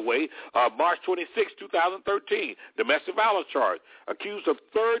now, by the way, March 26, 2013, domestic violence charge, accused of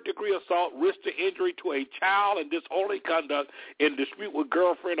third-degree assault, risk to injury to a child and disorderly conduct in dispute with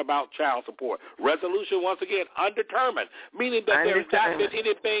girlfriend about child support. Resolution, once again, undetermined, meaning that there has not been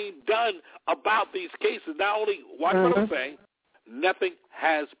anything done about these cases. Not only, watch what I'm saying, nothing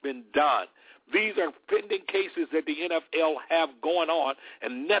has been done. These are pending cases that the NFL have going on,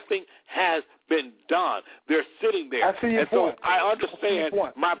 and nothing has been done. They're sitting there. I see your point. So I understand.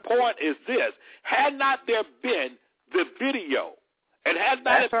 My point is this. Had not there been the video, and had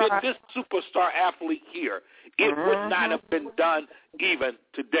not it been this superstar athlete here, it would not have been done even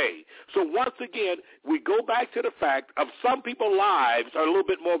today. So once again, we go back to the fact of some people's lives are a little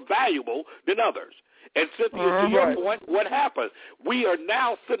bit more valuable than others. And Cynthia, to your point, what happened? We are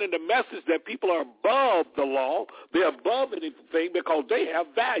now sending the message that people are above the law. They're above anything because they have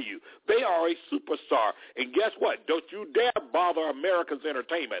value. They are a superstar. And guess what? Don't you dare bother Americans'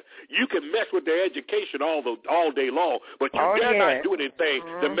 entertainment. You can mess with their education all day long, but you dare not do anything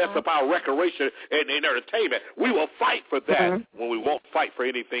to mess up our recreation and entertainment. We will fight for that when we won't fight for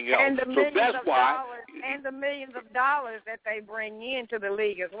anything else. And the so that's why. And the millions of dollars that they bring into the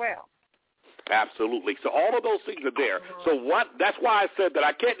league as well. Absolutely. So all of those things are there. So that's why I said that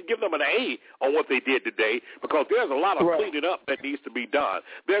I can't give them an A on what they did today because there's a lot of cleaning up that needs to be done.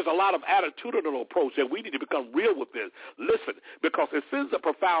 There's a lot of attitudinal approach that we need to become real with this. Listen, because it sends a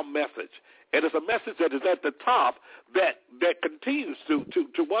profound message. And it's a message that is at the top that continues to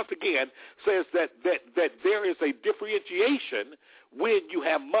once again says that there is a differentiation when you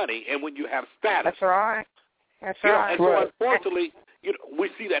have money and when you have status. That's right. That's right. And so unfortunately, we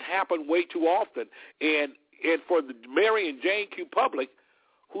see that happen way too often. And for the Mary and Jane Q. Public,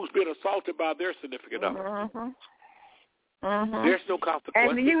 who's been assaulted by their significant other, there's no consequence.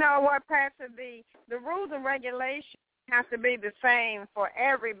 And you know what, Pastor? The rules and regulations have to be the same for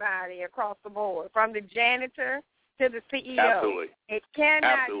everybody across the board, from the janitor to the CEO. Absolutely. It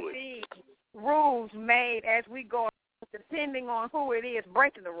cannot be rules made as we go, depending on who it is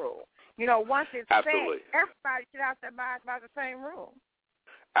breaking the rule. Once it's set, everybody should have to abide by the same rule.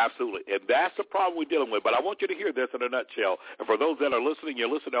 Absolutely. And that's the problem we're dealing with. But I want you to hear this in a nutshell. And for those that are listening,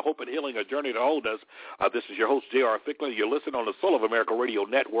 you're listening to Hope and Healing, A Journey to Wholeness. This is your host, J.R. Thicklin. You're listening on the Soul of America Radio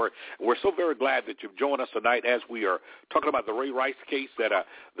Network. We're so very glad that you've joined us tonight as we are talking about the Ray Rice case that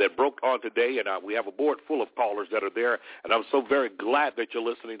broke on today. And we have a board full of callers that are there. And I'm so very glad that you're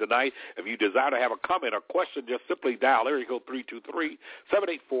listening tonight. If you desire to have a comment or question, just simply dial area code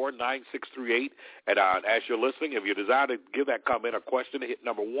 323-784-9638. And as you're listening, if you desire to give that comment or question, hit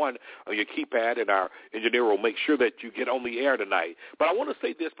number 1 on your keypad, and our engineer will make sure that you get on the air tonight. But I want to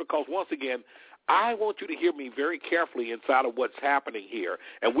say this because, once again, I want you to hear me very carefully inside of what's happening here.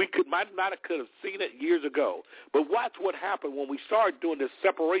 And we might not have seen it years ago, but watch what happened when we started doing this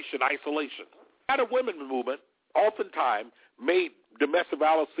separation, isolation. The women's movement oftentimes made domestic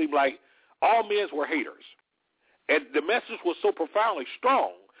violence seem like all men were haters. And the message was so profoundly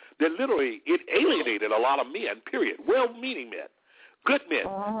strong that literally it alienated a lot of men, period, well-meaning men. Good men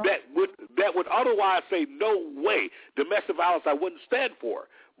that would otherwise say, no way, domestic violence I wouldn't stand for.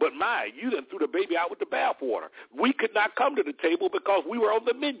 But you done threw the baby out with the bathwater. We could not come to the table because we were on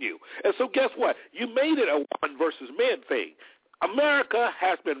the menu. And so guess what? You made it a woman versus men thing. America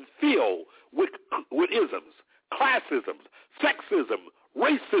has been filled with isms, classisms, sexism,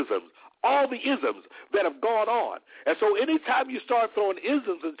 racism, all the isms that have gone on. And so anytime you start throwing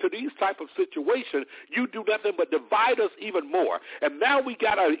isms into these type of situations, you do nothing but divide us even more. And now we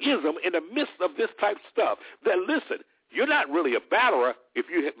got an ism in the midst of this type of stuff that, listen, you're not really a batterer if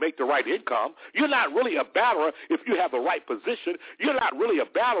you make the right income. You're not really a batterer if you have the right position. You're not really a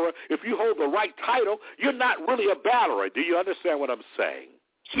batterer if you hold the right title. You're not really a batterer. Do you understand what I'm saying?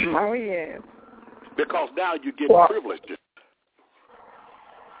 Oh, yeah. Because now you get privileges.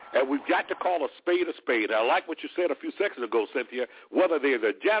 And we've got to call a spade a spade. I like what you said a few seconds ago, Cynthia, whether they're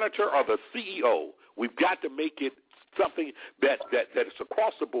the janitor or the CEO, we've got to make it something that is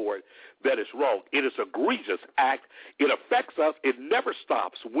across the board that is wrong. It is an egregious act. It affects us. It never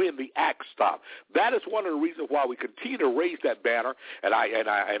stops when the act stops. That is one of the reasons why we continue to raise that banner. And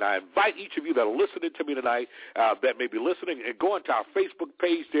I invite each of you that are listening to me tonight, that may be listening, and go into our Facebook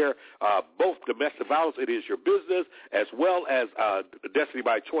page there, both Domestic Violence, It Is Your Business, as well as Destiny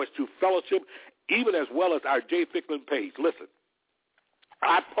by Choice 2 Fellowship, even as well as our Jay Thicklin page. Listen,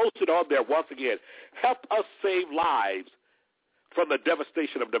 I posted on there once again, help us save lives from the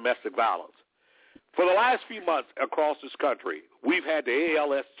devastation of domestic violence. For the last few months across this country, we've had the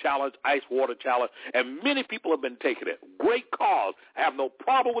ALS Challenge, Ice Water Challenge, and many people have been taking it. Great cause. I have no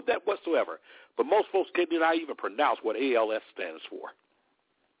problem with that whatsoever. But most folks cannot even pronounce what ALS stands for.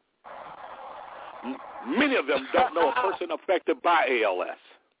 Many of them don't know a person affected by ALS.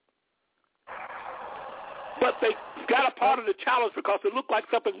 But they got a part of the challenge because it looked like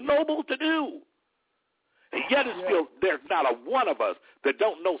something noble to do. And yet it's still, there's not a one of us that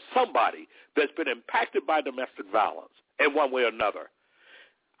don't know somebody that's been impacted by domestic violence in one way or another.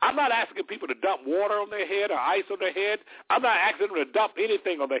 I'm not asking people to dump water on their head or ice on their head. I'm not asking them to dump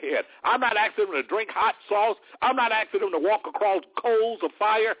anything on their head. I'm not asking them to drink hot sauce. I'm not asking them to walk across coals of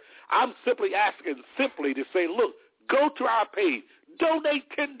fire. I'm simply asking to say, look, go to our page, donate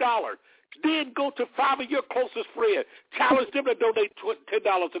 $10. Then go to 5 of your closest friends. Challenge them to donate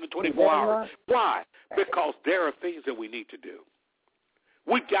 $10 in the 24 hours. Why? Because there are things that we need to do.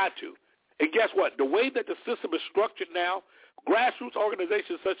 We've got to. And guess what? The way that the system is structured now, grassroots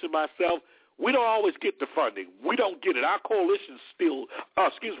organizations such as myself, we don't always get the funding. We don't get it. Our coalition still,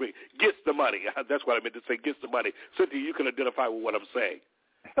 gets the money. That's what I meant to say, gets the money. Cynthia, you can identify with what I'm saying.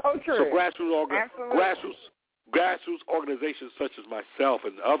 So true. So grassroots organizations such as myself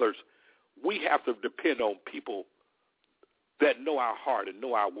and others, we have to depend on people that know our heart and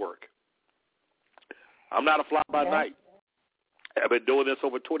know our work. I'm not a fly-by-night. I've been doing this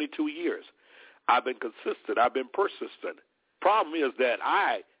over 22 years. I've been consistent. I've been persistent. Problem is that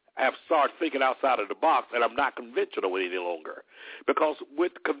I have started thinking outside of the box, and I'm not conventional any longer. Because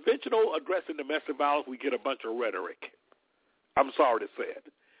with conventional addressing domestic violence, we get a bunch of rhetoric. I'm sorry to say it.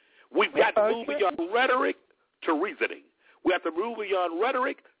 We've got to move beyond rhetoric to reasoning. We have to move beyond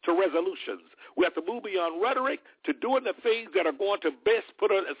rhetoric to resolutions. We have to move beyond rhetoric to doing the things that are going to best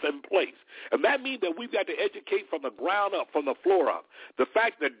put us in place. And that means that we've got to educate from the ground up, from the floor up. The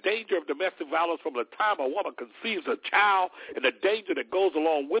fact that danger of domestic violence from the time a woman conceives a child and the danger that goes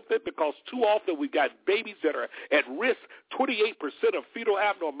along with it, because too often we've got babies that are at risk. 28% of fetal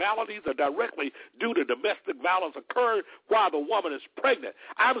abnormalities are directly due to domestic violence occurring while the woman is pregnant.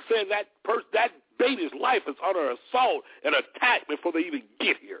 I'm saying that baby's life is under assault and attack before they even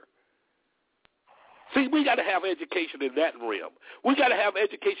get here. See, we got to have education in that realm. We got to have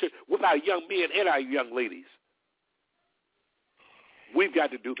education with our young men and our young ladies. We've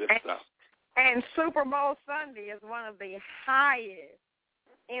got to do this stuff. And Super Bowl Sunday is one of the highest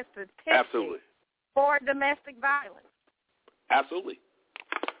in statistics for domestic violence. Absolutely.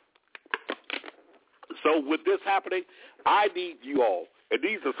 So with this happening, I need you all, and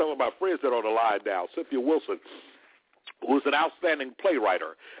these are some of my friends that are on the line now. Cynthia Wilson, who's an outstanding playwright.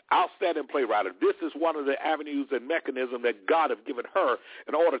 This is one of the avenues and mechanisms that God has given her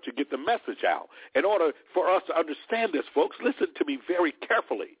in order to get the message out. In order for us to understand this, folks, listen to me very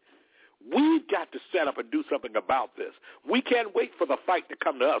carefully. We've got to stand up and do something about this. We can't wait for the fight to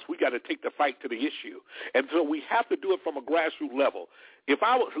come to us. We got to take the fight to the issue. And so we have to do it from a grassroots level.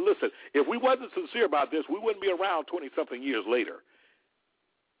 If we wasn't sincere about this, we wouldn't be around 20-something years later.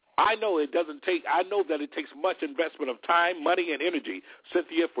 I know that it takes much investment of time, money, and energy,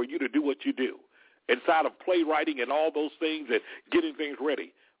 Cynthia, for you to do what you do inside of playwriting and all those things and getting things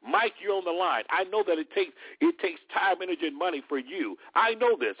ready. Mike, you're on the line. I know that it takes time, energy, and money for you. I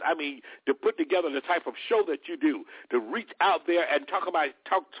know this. I mean, to put together the type of show that you do, to reach out there and talking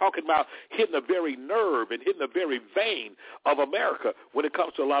about hitting the very nerve and hitting the very vein of America when it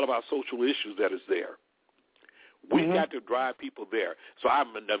comes to a lot of our social issues that is there. We've got to drive people there. So I'm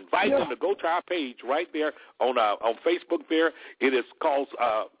inviting them to go to our page right there on Facebook there. It is called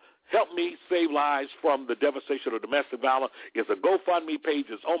Help Me Save Lives from the Devastation of Domestic Violence. It's a GoFundMe page.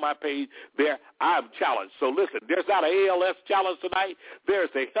 It's on my page there. I'm challenged. So listen, there's not an ALS challenge tonight. There's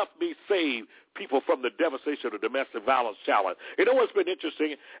a Help Me Save People from the Devastation of Domestic Violence challenge. You know what's been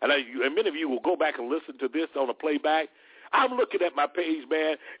interesting, and many of you will go back and listen to this on the playback. I'm looking at my page,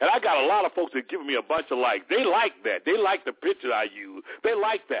 man, and I got a lot of folks that giving me a bunch of likes. They like that. They like the picture I use. They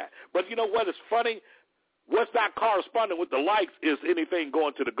like that. But you know what is funny? What's not corresponding with the likes is anything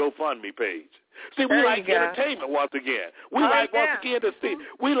going to the GoFundMe page. See, we like entertainment once again. We like once again to see.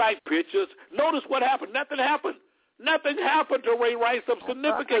 We like pictures. Notice what happened. Nothing happened. Nothing happened to Ray Rice of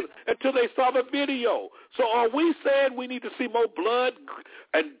significance until they saw the video. So are we saying we need to see more blood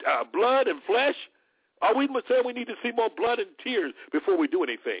and flesh? Are we saying we need to see more blood and tears before we do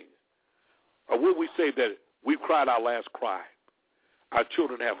anything? Or will we say that we've cried our last cry? Our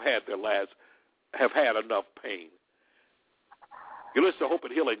children have had enough pain. You listen to Hope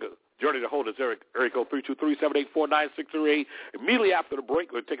and Healing, Journey to Wholeness, Area code 323-784-9638. Immediately after the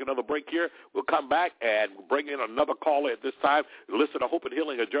break, we'll take another break here. We'll come back and bring in another caller at this time. Listen to Hope and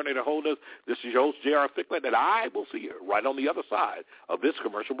Healing, A Journey to Wholeness. This is your host, J.R. Thicklin, and I will see you right on the other side of this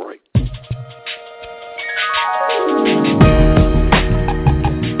commercial break.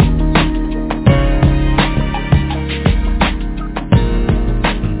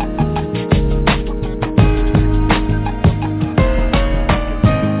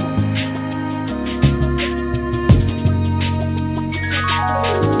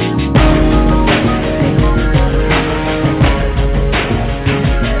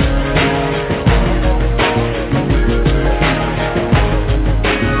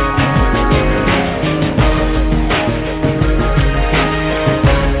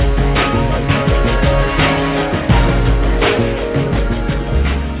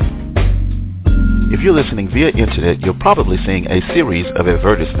 If you're listening via internet, you're probably seeing a series of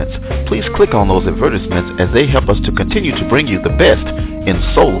advertisements. Please click on those advertisements as they help us to continue to bring you the best in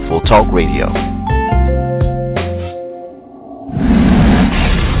soulful talk radio.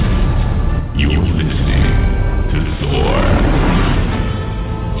 You're listening to SOAR.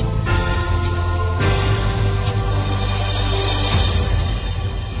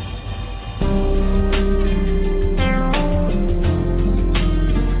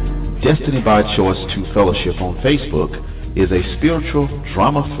 Destiny by Choice 2 Fellowship on Facebook is a spiritual,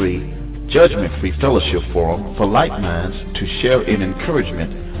 drama-free, judgment-free fellowship forum for like minds to share in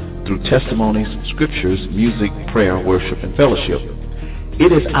encouragement through testimonies, scriptures, music, prayer, worship, and fellowship.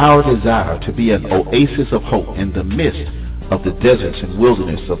 It is our desire to be an oasis of hope in the midst of the deserts and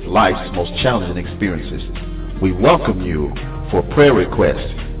wilderness of life's most challenging experiences. We welcome you for prayer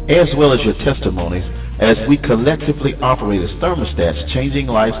requests as well as your testimonies as we collectively operate as thermostats, changing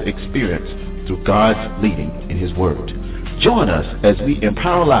life's experience through God's leading in His Word. Join us as we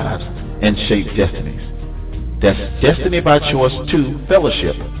empower lives and shape destinies. That's Destiny by Choice 2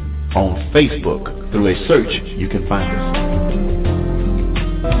 Fellowship on Facebook. Through a search, you can find us.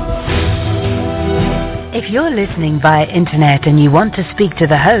 If you're listening via internet and you want to speak to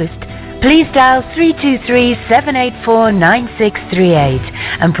the host, please dial 323-784-9638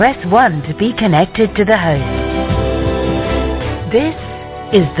 and press 1 to be connected to the host. This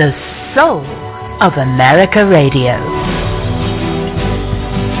is the Soul of America Radio.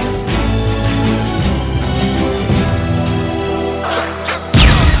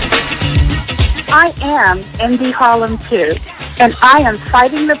 I am MD Harlem 2, and I am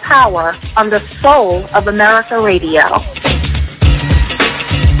fighting the power on the Soul of America Radio.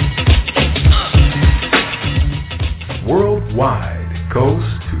 Worldwide,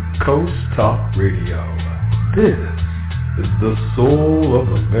 coast-to-coast talk radio. This is the Soul of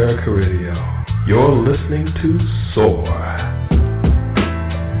America Radio. You're listening to SOAR.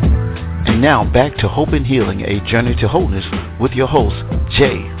 And now back to Hope and Healing, A Journey to Wholeness with your host,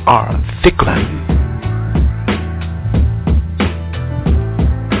 J.R. Thicklin.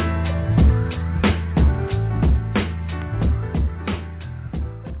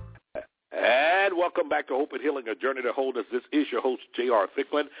 Welcome back to Hope and Healing, A Journey to Wholeness. This is your host, J.R.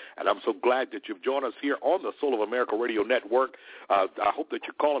 Thicklin, and I'm so glad that you've joined us here on the Soul of America Radio Network. I hope that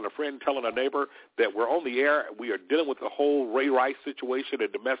you're calling a friend, telling a neighbor that we're on the air. We are dealing with the whole Ray Rice situation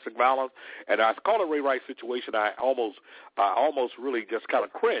and domestic violence. And I call it Ray Rice situation. I almost really just kind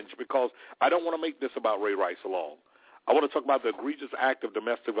of cringe because I don't want to make this about Ray Rice alone. I want to talk about the egregious act of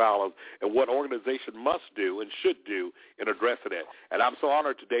domestic violence and what organization must do and should do in addressing it. And I'm so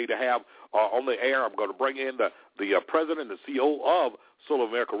honored today to have on the air, I'm going to bring in the president and the CEO of Soul of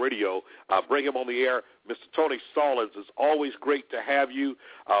America Radio, bring him on the air, Mr. Tony Stallings. It's always great to have you.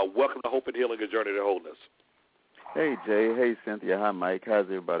 Welcome to Hope and Healing, A Journey to Wholeness. Hey, Jay. Hey, Cynthia. Hi, Mike. How's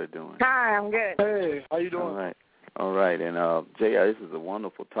everybody doing? Hi, I'm good. Hey, how you doing? All right. And, Jay, this is a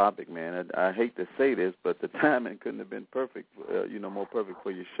wonderful topic, man. I hate to say this, but the timing couldn't have been perfect, more perfect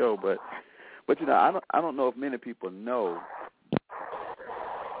for your show. But I don't know if many people know.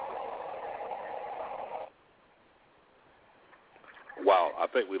 Wow, I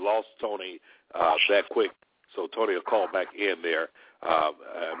think we lost Tony that quick. So Tony will call back in there.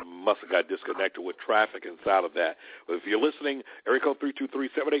 Must have got disconnected with traffic inside of that. But if you're listening, area code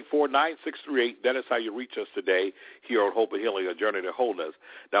 323-784-9638, that is how you reach us today here on Hope and Healing, A Journey to Wholeness.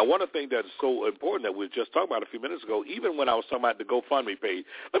 Now, one of the things that's so important that we were just talking about a few minutes ago, even when I was talking about the GoFundMe page,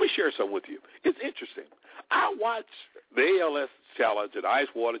 let me share something with you. It's interesting. I watched the ALS Challenge and Ice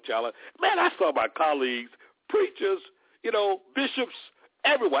Water Challenge. Man, I saw my colleagues, preachers, bishops,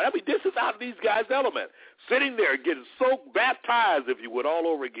 everyone. I mean, this is out of these guys' element. Sitting there getting soaked, baptized, if you would, all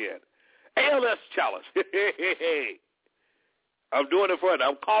over again. ALS Challenge. I'm doing it for it.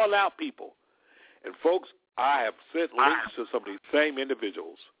 I'm calling out people. And, folks, I have sent links to some of these same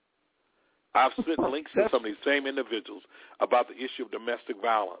individuals. I've sent links to some of these same individuals about the issue of domestic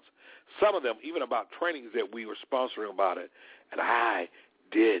violence. Some of them even about trainings that we were sponsoring about it. And I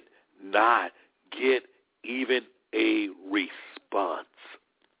did not get even a response.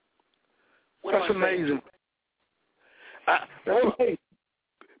 That's amazing.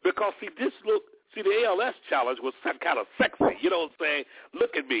 Because, the ALS Challenge was kind of sexy. You know what I'm saying?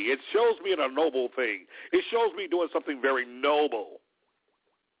 Look at me. It shows me in a noble thing. It shows me doing something very noble.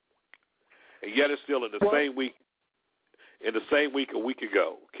 And yet it's still in the same week. In the same week a week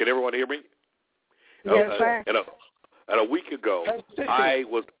ago. Can everyone hear me? Yes, sir. And a week ago, I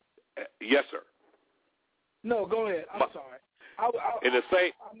was. Yes, sir. No, go ahead. I'm sorry.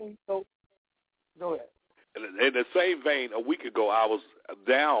 Go ahead. In the same vein, a week ago, I was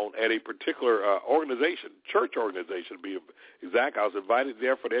down at a particular organization, church organization to be exact. I was invited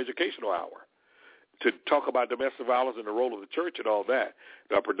there for the educational hour to talk about domestic violence and the role of the church and all that.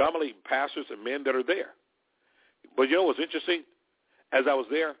 There are predominantly pastors and men that are there. But you know what's interesting? As I was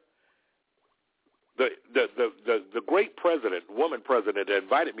there, the great president, woman president, that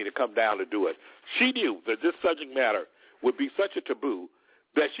invited me to come down to do it, she knew that this subject matter would be such a taboo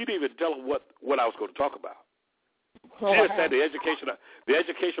that she didn't even tell them what I was going to talk about. She just had the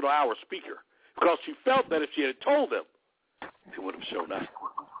educational hour speaker because she felt that if she had told them, they would have shown up.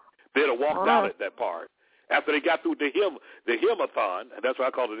 They'd have walked out at that part. After they got through the hymn-a-thon, and that's why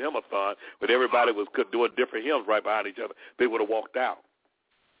I called it hymn-a-thon, when everybody was doing different hymns right behind each other, they would have walked out.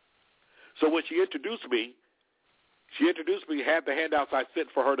 So when she introduced me, had the handouts I sent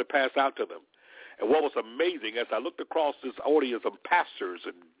for her to pass out to them. And what was amazing, as I looked across this audience of pastors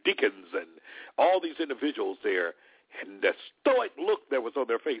and deacons and all these individuals there, and the stoic look that was on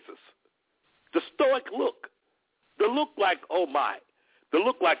their faces, the stoic look, the look like, oh my, the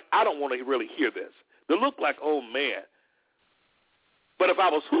look like I don't want to really hear this, the look like, oh man. But if I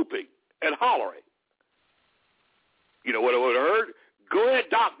was hooping and hollering, you know what I would have heard? Go ahead,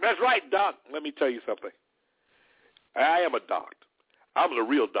 Doc. That's right, Doc. Let me tell you something. I am a doctor. I'm the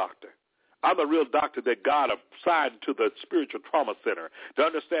real doctor. I'm the real doctor that God assigned to the Spiritual Trauma Center to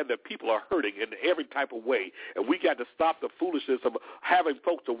understand that people are hurting in every type of way, and we got to stop the foolishness of having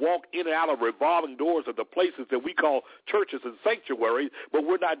folks to walk in and out of revolving doors of the places that we call churches and sanctuaries, but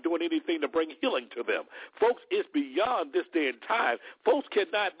we're not doing anything to bring healing to them. Folks, it's beyond this day and time. Folks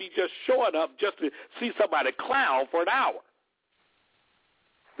cannot be just showing up just to see somebody clown for an hour.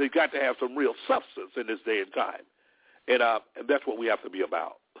 They've got to have some real substance in this day and time, and that's what we have to be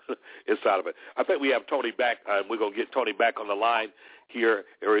about. Inside of it. I think we have Tony back. We're going to get Tony back on the line here.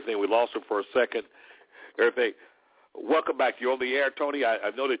 Everything, we lost him for a second. Everything. Welcome back. You're on the air, Tony. I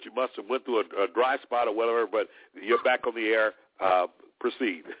know that you must have went through a dry spot or whatever, but you're back on the air.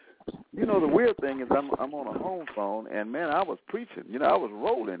 Proceed. You know, the weird thing is I'm on a home phone, and, man, I was preaching. You know, I was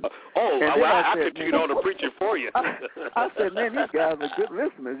rolling. I continued on to preaching for you. I said, man, these guys are good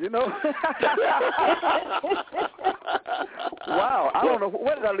listeners, you know. Wow. I don't know.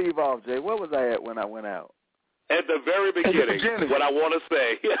 Where did I leave off, Jay? Where was I at when I went out? At the very beginning, what I want to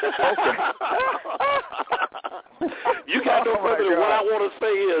say. You got no further than what I want to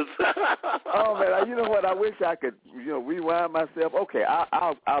say is. Oh, man, you know what? I wish I could, rewind myself. Okay,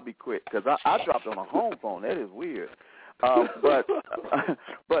 I'll be quick because I dropped on a home phone. That is weird. But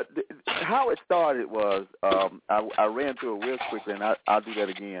how it started was I ran through it real quickly, and I'll do that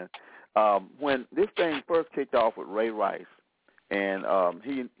again. When this thing first kicked off with Ray Rice, and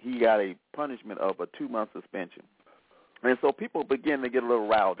he got a punishment of a 2-month suspension. And so people began to get a little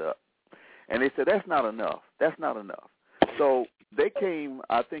riled up. And they said, that's not enough. That's not enough. So they came,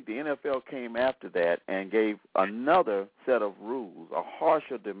 I think the NFL came after that and gave another set of rules, a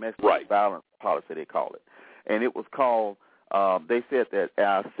harsher domestic violence policy, they call it. And it was called, they said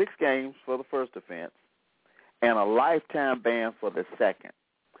that 6 games for the first offense and a lifetime ban for the second.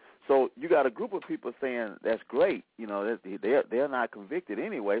 So you got a group of people saying that's great, they're not convicted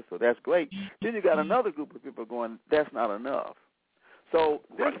anyway, so that's great. Then you got another group of people going, that's not enough. So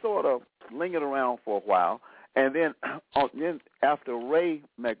this sort of lingered around for a while, And then after Ray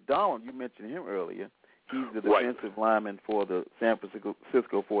McDonald, you mentioned him earlier, he's the defensive lineman for the San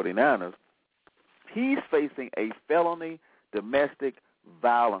Francisco 49ers. He's facing a felony domestic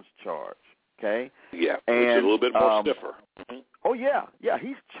violence charge, okay? Yeah, and, which is a little bit more stiffer. Mm-hmm. Oh, yeah,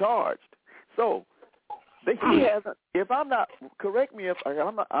 he's charged. So he hasn't, if I'm not, correct me if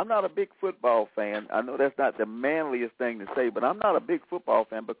I'm not a big football fan. I know that's not the manliest thing to say, but I'm not a big football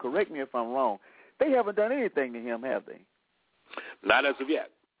fan, but correct me if I'm wrong. They haven't done anything to him, have they? Not as of yet.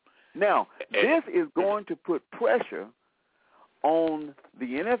 Now, this is going to put pressure on the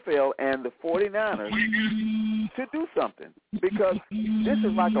NFL and the 49ers to do something, because this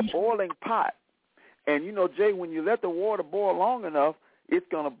is like a boiling pot. And, you know, Jay, when you let the water boil long enough, it's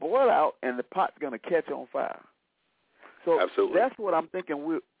going to boil out and the pot's going to catch on fire. So Absolutely. That's what I'm thinking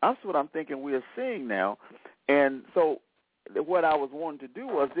we're seeing now. And so what I was wanting to do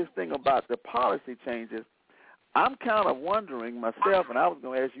was this thing about the policy changes. I'm kind of wondering myself, and I was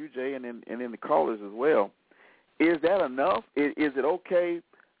going to ask you, Jay, and then the callers as well, is that enough? Is it okay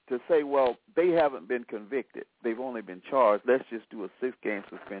to say, well, they haven't been convicted, they've only been charged, let's just do a 6-game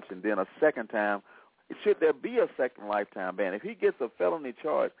suspension, then a second time? Should there be a second lifetime ban? If he gets a felony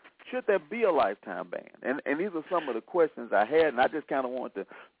charge, should there be a lifetime ban? And these are some of the questions I had, and I just kind of wanted to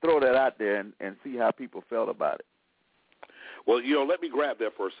throw that out there and see how people felt about it. Well, you know, let me grab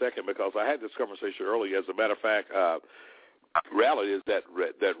that for a second, because I had this conversation earlier. As a matter of fact, reality is that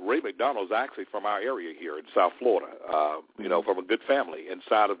Ray McDonald is actually from our area here in South Florida, you know, from a good family.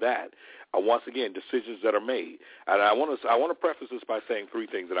 Inside of that, once again, decisions that are made. And I want to preface this by saying 3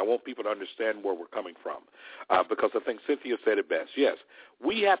 things, and I want people to understand where we're coming from, because I think Cynthia said it best. Yes,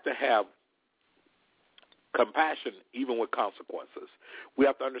 we have to have compassion even with consequences. We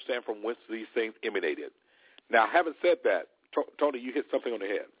have to understand from whence these things emanated. Now, having said that, Tony, you hit something on the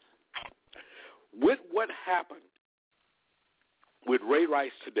head. With what happened with Ray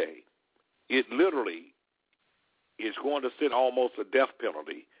Rice today, it literally is going to send almost a death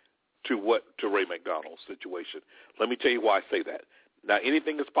penalty to Ray McDonald's situation. Let me tell you why I say that. Now,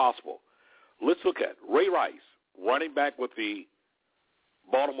 anything is possible. Let's look at Ray Rice, running back with the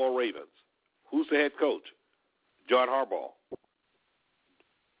Baltimore Ravens. Who's the head coach? John Harbaugh.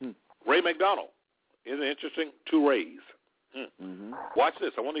 Ray McDonald. Isn't it interesting? 2 Rays. Mm-hmm. Watch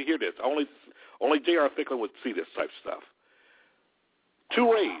this. I want to hear this. Only J.R. Thicklin would see this type of stuff.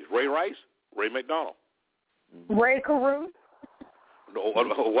 2 Rays. Ray Rice, Ray McDonald. Ray Carew. No,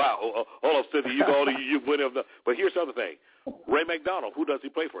 oh, wow. Hold on, Cynthia. You went up. But here's the other thing. Ray McDonald, who does he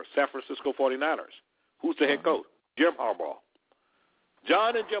play for? San Francisco 49ers. Who's the head coach? Jim Harbaugh.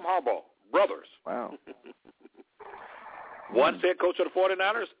 John and Jim Harbaugh, brothers. Wow. One's head coach of the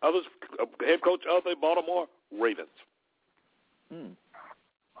 49ers, others head coach of the Baltimore Ravens.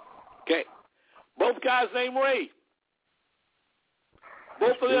 Okay. Both guys named Ray.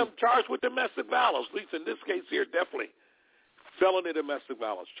 Both of them charged with domestic violence, at least in this case here, definitely. Felony domestic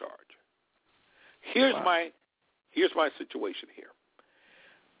violence charge. Here's my situation here.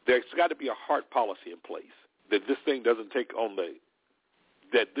 There's got to be a hard policy in place that this thing doesn't take on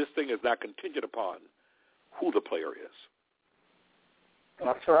that this thing is not contingent upon who the player is.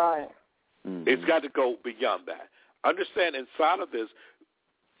 That's right. Mm-hmm. It's got to go beyond that. Understand inside of this,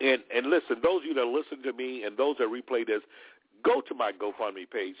 and listen, those of you that listen to me and those that replay this, go to my GoFundMe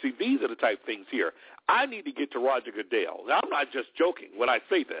page. See, these are the type of things here. I need to get to Roger Goodell. Now, I'm not just joking when I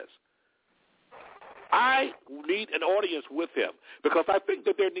say this. I need an audience with him, because I think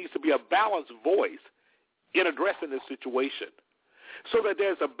that there needs to be a balanced voice in addressing this situation, so that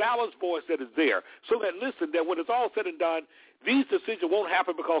there's a balanced voice that is there, so that, listen, that when it's all said and done, these decisions won't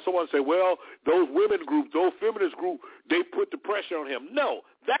happen because someone say, well, those women groups, those feminist groups, they put the pressure on him. No,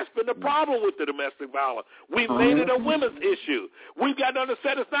 that's been the problem with the domestic violence. We've made it a women's issue. We've got to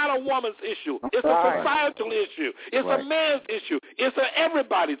understand it's not a woman's issue. It's a societal issue. It's a man's issue. It's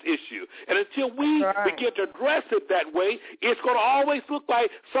everybody's issue. And until we begin to address it that way, it's going to always look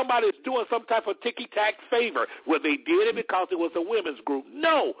like somebody's doing some type of ticky-tack favor where they did it because it was a women's group.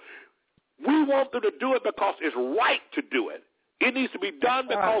 No. We want them to do it because it's right to do it. It needs to be done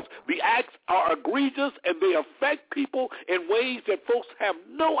because the acts are egregious and they affect people in ways that folks have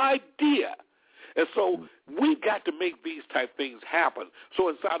no idea. And so we've got to make these type things happen. So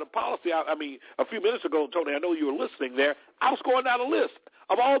inside the policy, I mean, a few minutes ago, Tony, I know you were listening there, I was going down a list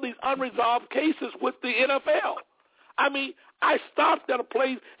of all these unresolved cases with the NFL. I mean, I stopped at a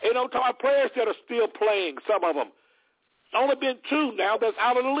place, and I'm talking about players that are still playing, some of them. Only been 2 now that's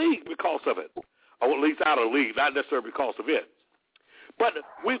out of the league because of it. Or at least out of the league, not necessarily because of it. But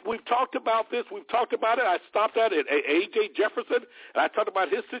we've talked about this. We've talked about it. I stopped at it. A.J. Jefferson, and I talked about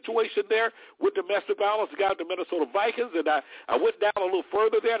his situation there with domestic violence, the guy with the Minnesota Vikings, and I went down a little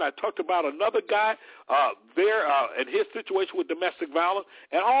further there, and I talked about another guy there and his situation with domestic violence,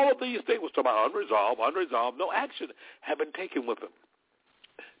 and all of these things was talking about unresolved, no action had been taken with him.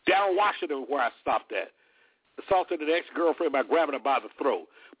 Darrell Washington, where I stopped at, assaulted an ex-girlfriend by grabbing her by the throat.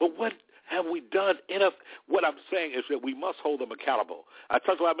 But what have we done? What I'm saying is that we must hold them accountable. I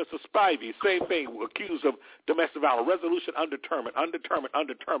talked about Mr. Spivey, same thing, accused of domestic violence, resolution undetermined.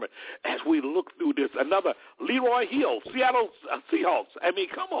 As we look through this, another Leroy Hill, Seattle Seahawks. I mean,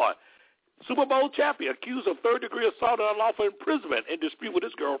 come on. Super Bowl champion, accused of third-degree assault and unlawful imprisonment in dispute with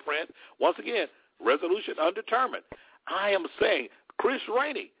his girlfriend. Once again, resolution undetermined. I am saying Chris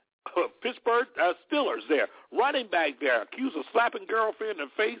Rainey, Pittsburgh Steelers there, running back there, accused of slapping girlfriend in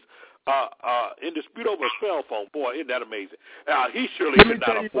the face in dispute over a cell phone. Boy, isn't that amazing? He surely could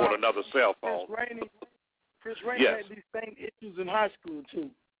not afford another cell phone. Chris Rainey had these same issues in high school, too.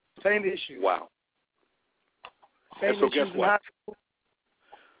 Same issue. Wow. Same so issues guess in what? high school.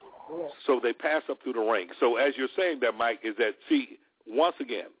 Yeah. So they pass up through the ranks. So as you're saying that, Mike, is that, see, once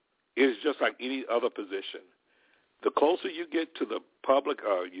again, it's just like any other position. The closer you get to the public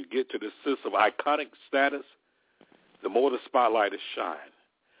or you get to this system of iconic status, the more the spotlight is shined.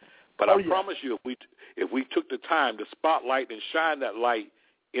 But I promise you, if we took the time to spotlight and shine that light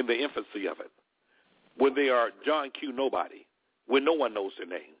in the infancy of it, when they are John Q. Nobody, when no one knows their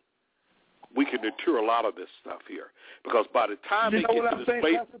name, we can deter a lot of this stuff here. Because by the time they get to this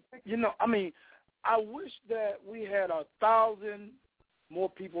place... I wish that we had 1,000 more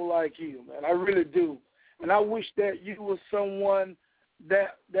people like you, man. I really do. And I wish that you were someone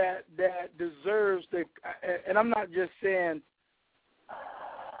that deserves the... And I'm not just saying...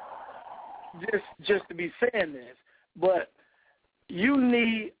 Just to be saying this, but you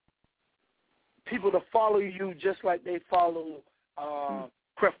need people to follow you just like they follow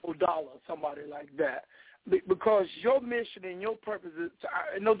Creflo Dollar or somebody like that, because your mission and your purpose is,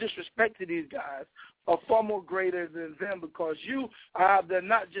 no disrespect to these guys, are far more greater than them, because you are out there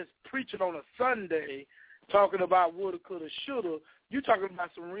not just preaching on a Sunday talking about woulda, coulda, shoulda. You're talking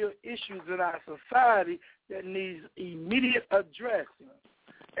about some real issues in our society that needs immediate addressing.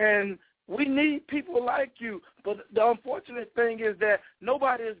 And we need people like you, but the unfortunate thing is that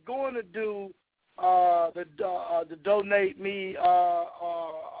nobody is going to do the donate me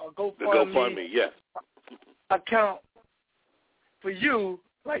GoFundMe yes. account for you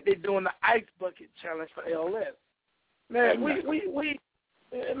like they're doing the ice bucket challenge for LS. Man, we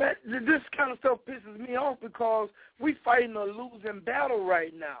man, this kind of stuff pisses me off because we fighting a losing battle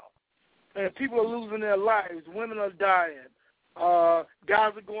right now, and people are losing their lives. Women are dying.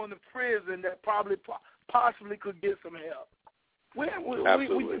 Guys are going to prison that probably possibly could get some help. We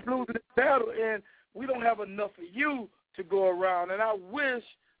just losing this battle, and we don't have enough of you to go around, and I wish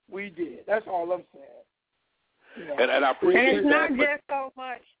we did. That's all I'm saying. You know? And I appreciate and it's that. Not just so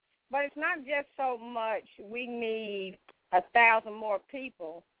much, but it's not just so much we need 1,000 more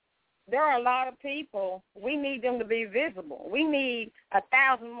people. There are a lot of people. We need them to be visible. We need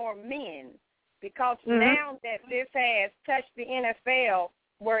 1,000 more men. Because now that this has touched the NFL,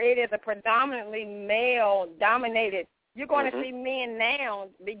 where it is a predominantly male-dominated, you're going to see men now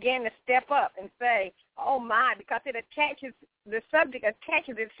begin to step up and say, oh, my, because the subject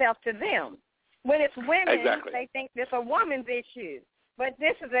attaches itself to them. When it's women, they think it's a woman's issue. But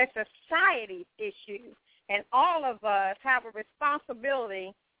this is a society issue, and all of us have a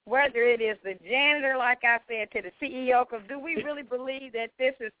responsibility, whether it is the janitor, like I said, to the CEO, because do we really believe that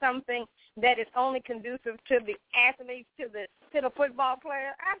this is something that is only conducive to the athletes, to the football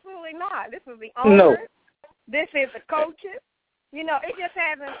player? Absolutely not. This is the owners. No. This is the coaches. You know, it just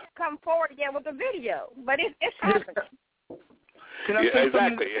hasn't come forward yet with the video, but it's happening. Can I say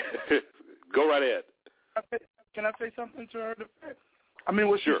exactly. Go right ahead. Can I say something to her? I mean,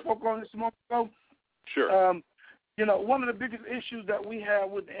 what she spoke on this a moment ago? Sure. You know, one of the biggest issues that we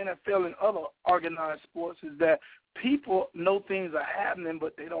have with the NFL and other organized sports is that people know things are happening,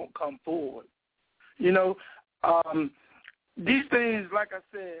 but they don't come forward. You know, these things, like I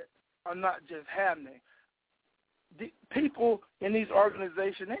said, are not just happening. The people in these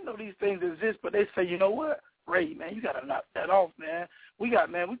organizations, they know these things exist, but they say, you know what, Ray, man, you got to knock that off, man. We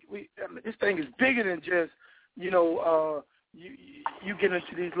this thing is bigger than just, you know, you get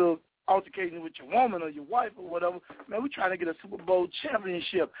into these little altercating with your woman or your wife or whatever. Man, we're trying to get a Super Bowl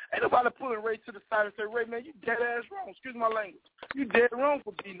championship. Ain't nobody pulling Ray to the side and say, Ray, man, you dead ass wrong. Excuse my language. You dead wrong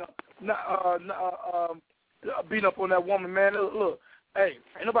for beating up on that woman, man. Look, hey,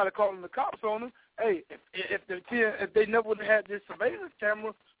 ain't nobody calling the cops on him. hey, if they never would have had this surveillance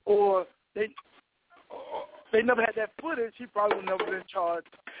camera or they never had that footage, he probably would never been charged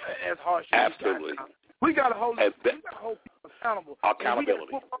as harsh as Absolutely. We got to hold people accountable.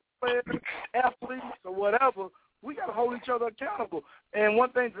 Accountability. Football players, athletes, or whatever, we got to hold each other accountable. And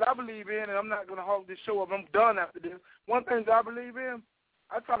one thing that I believe in, and I'm not going to hold this show up, I'm done after this. One thing that I believe in,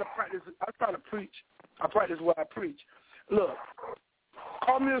 I try to preach. I practice what I preach. Look,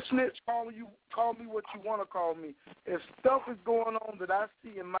 call me a snitch, call me what you want to call me. If stuff is going on that I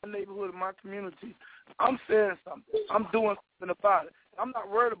see in my neighborhood, in my community, I'm saying something. I'm doing something about it. I'm not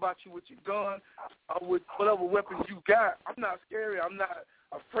worried about you with your gun or with whatever weapons you got. I'm not scary. I'm not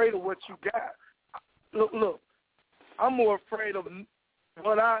afraid of what you got. Look. I'm more afraid of I'm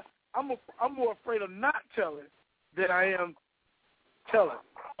more afraid of not telling than I am telling.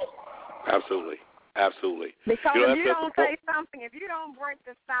 Absolutely. Because if you don't say something, if you don't break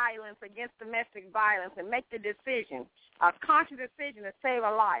the silence against domestic violence and make the decision, a conscious decision to save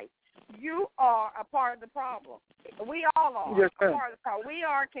a life, you are a part of the problem. We all are a part of the problem. We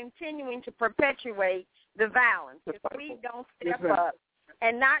are continuing to perpetuate the violence if we don't step up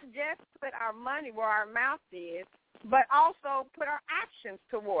and not just put our money where our mouth is, but also put our actions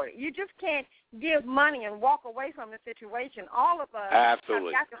toward it. You just can't give money and walk away from the situation. All of us have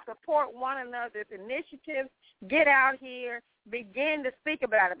got to support one another's initiatives, get out here, begin to speak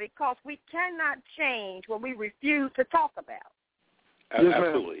about it, because we cannot change what we refuse to talk about.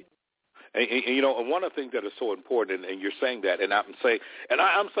 Absolutely. And you know, and one of the things that is so important, and you're saying that, and I'm saying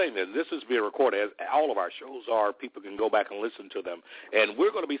that this is being recorded, as all of our shows are. People can go back and listen to them, and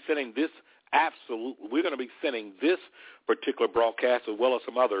we're going to be sending this. We're going to be sending this particular broadcast, as well as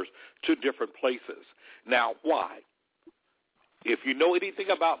some others, to different places. Now, why? If you know anything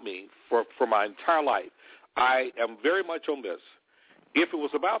about me, for my entire life, I am very much on this. If it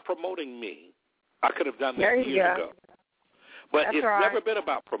was about promoting me, I could have done that years ago. But it's never been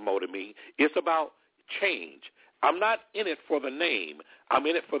about promoting me. It's about change. I'm not in it for the name. I'm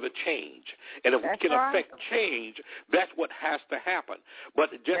in it for the change. And if we can affect change, that's what has to happen.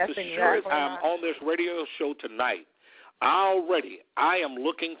 But just as sure as I'm on this radio show tonight, I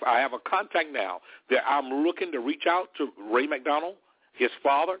have a contact now that I'm looking to reach out to Ray McDonald, his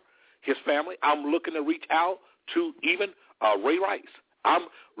father, his family. I'm looking to reach out to even Ray Rice. I'm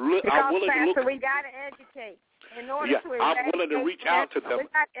willing to look. We got to educate. In order to I'm willing to reach out to them. We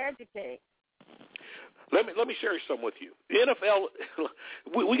got to educate. Let me share some with you. The NFL,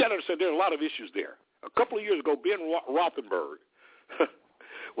 we got to understand there are a lot of issues there. A couple of years ago, Ben Roethlisberger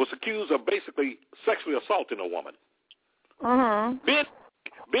was accused of basically sexually assaulting a woman. Ben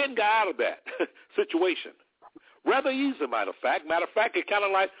got out of that situation rather easy. Matter of fact, it kind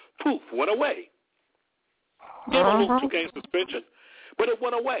of like poof went away. Gave a little 2-game suspension, but it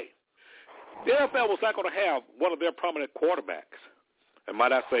went away. The NFL was not going to have one of their prominent quarterbacks, and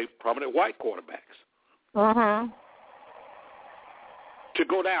might I say prominent white quarterbacks, to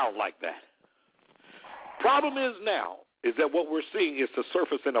go down like that. Problem is now is that what we're seeing is the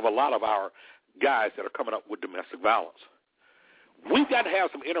surfacing of a lot of our guys that are coming up with domestic violence. We've got to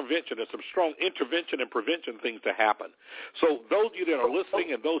have some intervention and some strong intervention and prevention things to happen. So those of you that are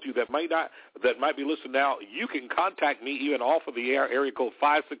listening and those of you that might be listening now, you can contact me even off of the air, area code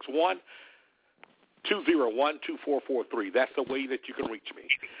 561-201-2443. That's the way that you can reach me.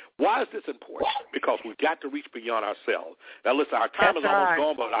 Why is this important? Because we've got to reach beyond ourselves. Now, listen, our time is almost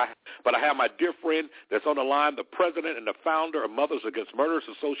gone, but I have my dear friend that's on the line, the president and the founder of Mothers Against Murders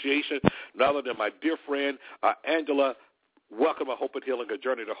Association, none other than my dear friend, Angela. Welcome to Hope and Healing, a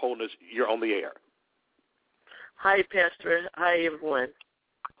journey to wholeness. You're on the air. Hi, Pastor. Hi, everyone.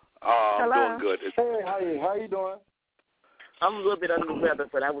 I'm doing good. Hey, how you doing? I'm a little bit under the weather,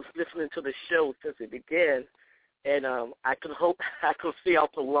 but I was listening to the show since it began, and I could stay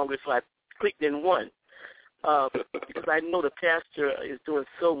out for longer, so I clicked in one because I know the pastor is doing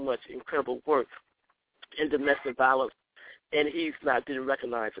so much incredible work in domestic violence, and he's not being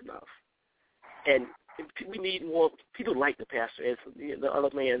recognized enough. And we need more people like the pastor, as the other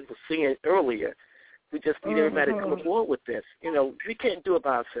man was saying earlier. We just need everybody to come aboard with this. You know, we can't do it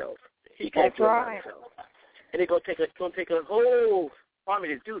by ourselves. He can't do it by himself. And it's going to take a whole army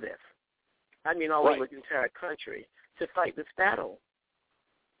to do this. I mean, all over the entire country to fight this battle.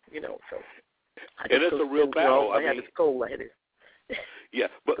 You know, so. And it's a real battle. I had this cold. Yeah,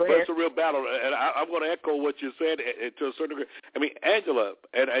 but it's a real battle, and I'm going to echo what you said to a certain degree. I mean, Angela,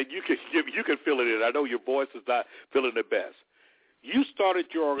 and you can feel it in. I know your voice is not feeling the best. You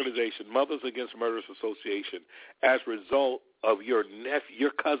started your organization, Mothers Against Murders Association, as a result of your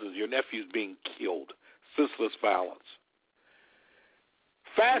nephews being killed, senseless violence.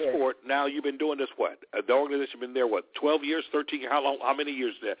 Fast forward, now you've been doing this, what? The organization been there, 12 years, 13 years? How many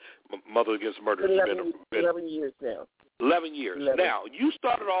years there, Mother Against Murder? 11 years now. 11 years. 11. Now, you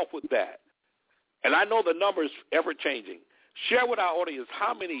started off with that, and I know the number is ever-changing. Share with our audience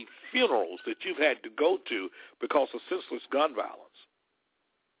how many funerals that you've had to go to because of senseless gun violence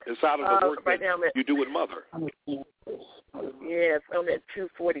inside of the work that you do with Mother. Yes, I'm at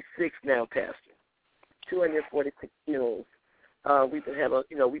 246 now, Pastor. 246 funerals. We've been having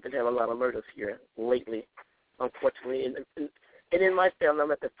a lot of murders here lately, unfortunately, and in my family,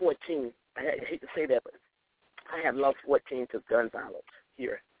 I'm at the 14. I hate to say that, but I have lost 14 to gun violence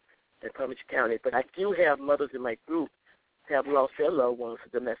here in Palm Beach County. But I do have mothers in my group have lost their loved ones to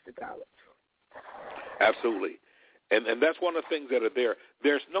domestic violence. Absolutely, and that's one of the things that are there.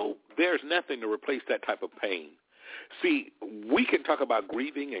 There's nothing to replace that type of pain. See, we can talk about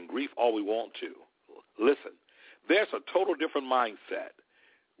grieving and grief all we want to. Listen, there's a total different mindset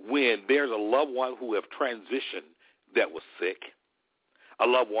when there's a loved one who have transitioned that was sick, a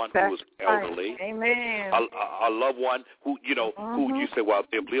loved one who was elderly, Amen. A loved one who who you say, well,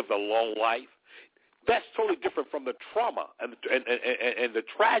 they've lived a long life. That's totally different from the trauma and the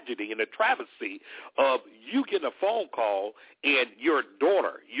tragedy and the travesty of you getting a phone call and your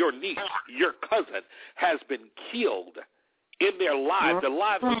daughter, your niece, your cousin has been killed in their lives. Their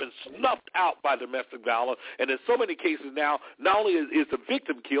lives have been snuffed out by domestic violence. And in so many cases now, not only is the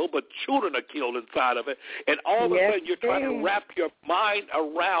victim killed, but children are killed inside of it. And all of a sudden you're trying to wrap your mind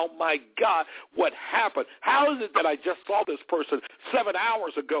around, my God, what happened? How is it that I just saw this person 7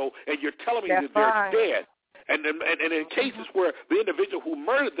 hours ago and you're telling me that they're dead? And in cases where the individual who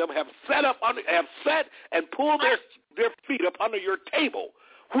murdered them have sat and pulled their feet up under your table,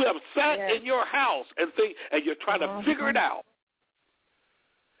 who have sat in your house and you're trying to figure it out.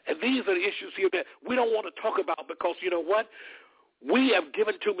 And these are the issues here that we don't want to talk about because, you know what? We have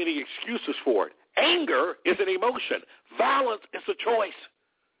given too many excuses for it. Anger is an emotion. Violence is a choice.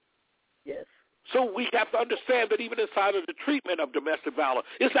 Yes. So we have to understand that even inside of the treatment of domestic violence,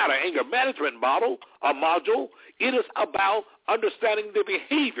 it's not an anger management module. It is about understanding the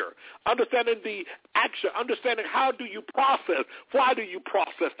behavior, understanding the action, understanding how do you process. Why do you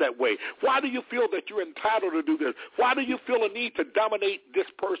process that way? Why do you feel that you're entitled to do this? Why do you feel a need to dominate this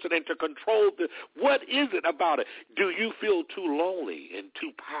person and to control this? What is it about it? Do you feel too lonely and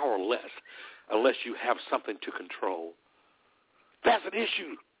too powerless unless you have something to control? That's an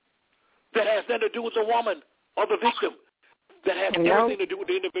issue. That has nothing to do with the woman or the victim. That has everything to do with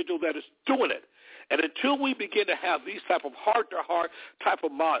the individual that is doing it. And until we begin to have these type of heart-to-heart type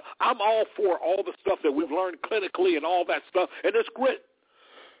of mind, I'm all for all the stuff that we've learned clinically and all that stuff, and it's great.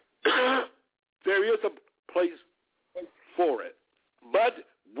 There is a place for it. But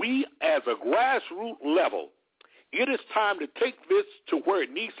we, as a grassroots level, it is time to take this to where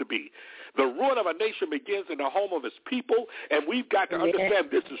it needs to be. The ruin of a nation begins in the home of its people, and we've got to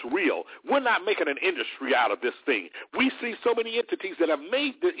understand this is real. We're not making an industry out of this thing. We see so many entities that have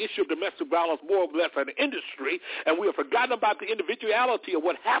made the issue of domestic violence more or less an industry, and we have forgotten about the individuality of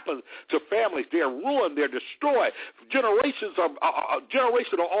what happens to families. They're ruined. They're destroyed. Generations are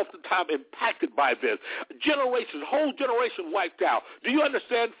oftentimes impacted by this. Whole generation wiped out. Do you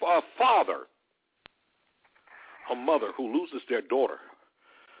understand for a father, a mother who loses their daughter,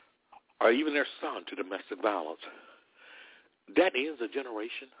 or even their son to domestic violence, that ends a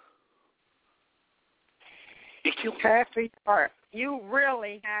generation? It kills them. You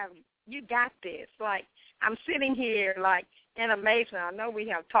really you got this. Like, I'm sitting here, like, in amazement. I know we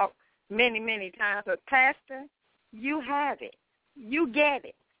have talked many, many times, but Pastor, you have it. You get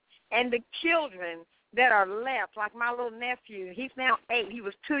it. And the children that are left, like my little nephew, he's now 8. He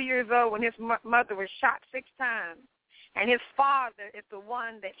was 2 years old when his mother was shot 6 times. And his father is the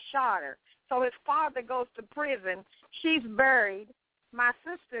one that shot her. So his father goes to prison. She's buried. My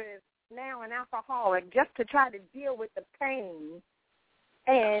sister is now an alcoholic just to try to deal with the pain.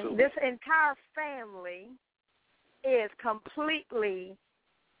 And this entire family is completely,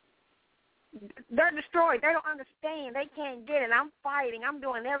 they're destroyed. They don't understand. They can't get it. I'm fighting. I'm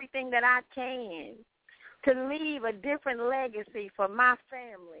doing everything that I can to leave a different legacy for my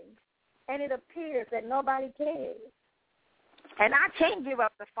family. And it appears that nobody cares. And I can't give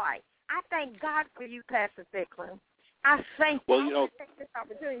up the fight. I thank God for you, Pastor Thicklin. I thank you. I take this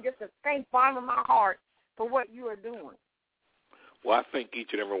opportunity just to thank bottom of my heart for what you are doing. Well, I thank each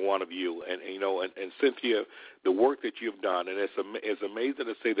and every one of you, and Cynthia, the work that you've done, and it's amazing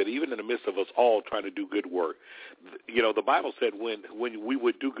to say that even in the midst of us all trying to do good work, the Bible said when we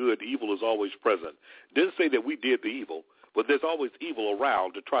would do good, evil is always present. It didn't say that we did the evil, but there's always evil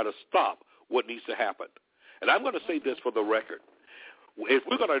around to try to stop what needs to happen. And I'm going to say this for the record. if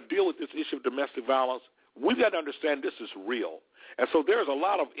we're going to deal with this issue of domestic violence, we've got to understand this is real. And so there's a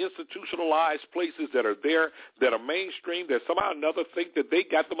lot of institutionalized places that are there that are mainstream that somehow or another think that they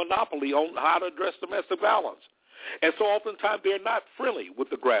got the monopoly on how to address domestic violence. And so oftentimes they're not friendly with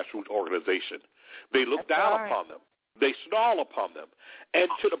the grassroots organization. They look down upon them. They snarl upon them. And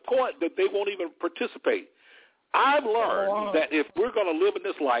to the point that they won't even participate. I've learned that if we're going to live in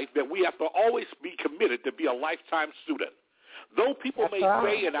this life, that we have to always be committed to be a lifetime student. Though people may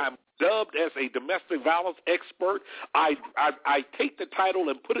say, and I'm dubbed as a domestic violence expert, I take the title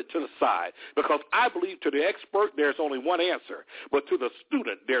and put it to the side because I believe to the expert there's only one answer, but to the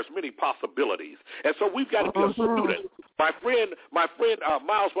student there's many possibilities. And so we've got to be a student. My friend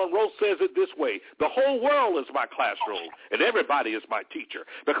Miles Monroe says it this way: the whole world is my classroom and everybody is my teacher,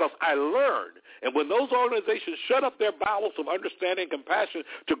 because I learned. And when those organizations shut up their bowels of understanding and compassion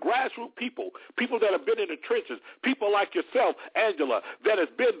to grassroots people that have been in the trenches, people like yourself, Angela, that has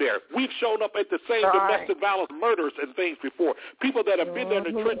been there. We've shown up at the same domestic violence murders and things before. People that have been there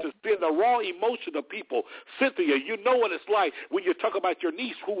in the trenches, been the raw emotion of people. Cynthia, you know what it's like when you talk about your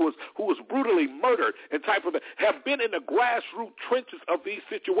niece who was brutally murdered and type of have been in the grassroots trenches of these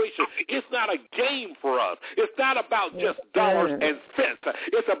situations. It's not a game for us. It's not about just dollars and cents.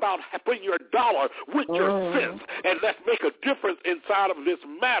 It's about putting your dollar with your cents, and let's make a difference inside of this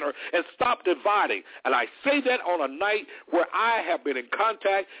matter and stop dividing. And I say that on a night where I have been in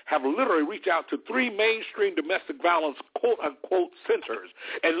contact, have literally reached out to 3 mainstream domestic violence quote-unquote centers.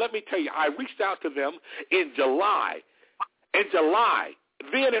 And let me tell you, I reached out to them in July,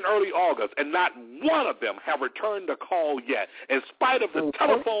 then in early August, and not one of them have returned the call yet, in spite of the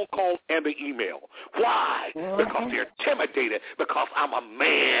telephone call and the email. Why? Because they're intimidated, because I'm a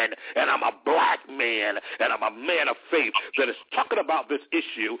man, and I'm a black man, and I'm a man of faith that is talking about this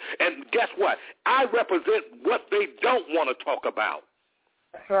issue. And guess what? I represent what they don't want to talk about.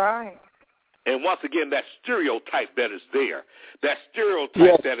 That's right. And once again, that stereotype that is there, that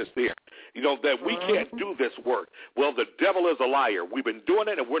is there, you know, that we can't do this work. Well, the devil is a liar. We've been doing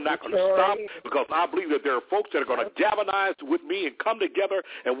it, and we're not going to stop, because I believe that there are folks that are going to galvanize with me and come together,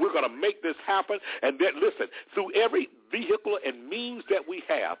 and we're going to make this happen. And then, listen, through every vehicle and means that we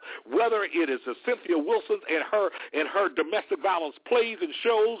have, whether it is Cynthia Wilson and her domestic violence plays and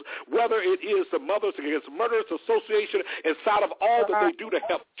shows, whether it is the Mothers Against Murderers Association, inside of all that they do to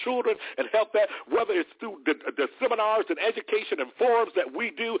help children and help that, whether it's through the seminars and education and forums that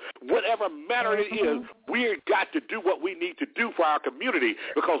we do, whatever matter it is, we've got to do what we need to do for our community,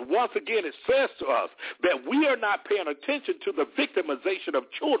 because once again it says to us that we are not paying attention to the victimization of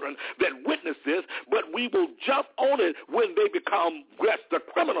children that witness this, but we will jump on it when they become the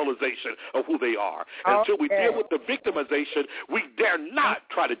criminalization of who they are. Until we deal with the victimization, we dare not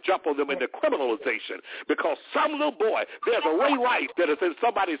try to jump on them into criminalization, because some little boy, there's a Ray Rice that is in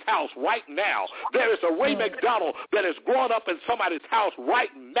somebody's house right now. There is a Ray McDonald that is growing up in somebody's house right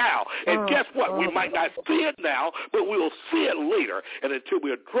now. And guess what? We might not see it now, but we will see it later. And until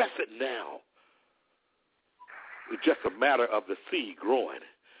we address it now, it's just a matter of the seed growing.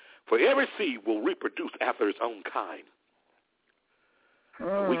 For every seed will reproduce after its own kind.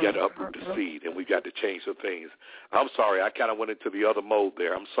 We got to uproot the seed, and we got to change some things. I'm sorry, I kind of went into the other mode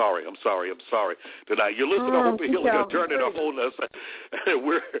there. I'm sorry. Tonight, you're listening to Hope and Healing, a journey to wholeness.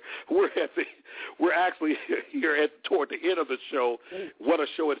 We're actually here toward the end of the show. What a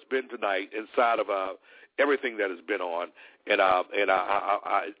show it's been tonight, inside of everything that has been on, and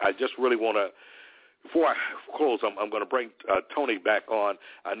I just really want to. Before I close, I'm going to bring Tony back on.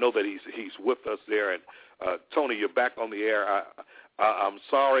 I know that he's with us there, and Tony, you're back on the air. I'm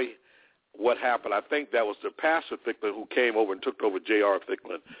sorry what happened. I think that was the Pastor Thicklin who came over and took over J.R.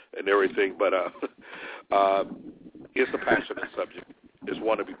 Thicklin and everything, but it's a passionate subject. It's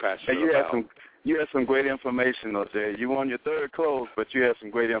one to be passionate about. You had some great information up there. You on your third close, but you had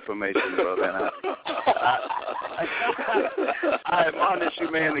some great information, brother. And I admonish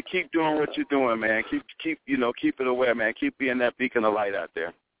you, man, to keep doing what you're doing, man. Keep it aware, man. Keep being that beacon of light out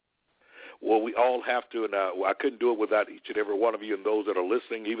there. Well, we all have to, and I couldn't do it without each and every one of you and those that are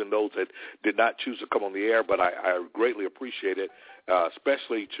listening, even those that did not choose to come on the air. But I greatly appreciate it,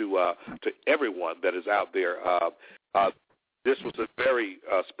 especially to everyone that is out there. This was very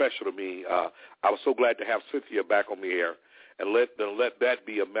special to me. I was so glad to have Cynthia back on the air, and let that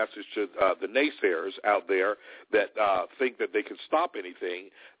be a message to the naysayers out there that think that they can stop anything,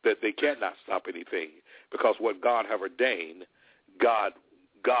 that they cannot stop anything, because what God have ordained, God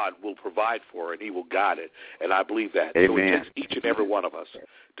God will provide for her and he will guide it. And I believe that. Amen. So it takes each and every one of us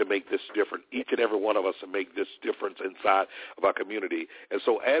to make this different, each and every one of us to make this difference inside of our community. And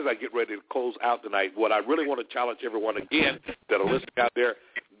so as I get ready to close out tonight, what I really want to challenge everyone again that are listening out there,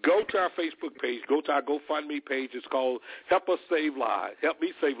 go to our Facebook page, go to our GoFundMe page. It's called Help Us Save Lives, Help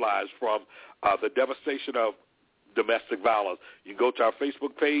Me Save Lives from the devastation of domestic violence. You can go to our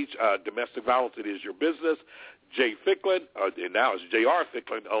Facebook page, Domestic Violence, It Is Your Business, Jay Thicklin, and now it's J.R.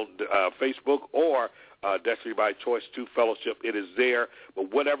 Thicklin on Facebook, or Destiny by Choice 2 Fellowship. It is there.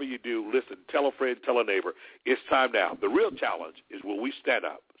 But whatever you do, listen, tell a friend, tell a neighbor. It's time now. The real challenge is will we stand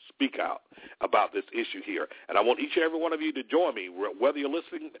up, speak out about this issue here. And I want each and every one of you to join me, whether you're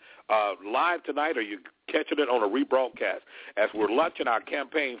listening live tonight or you're catching it on a rebroadcast, as we're launching our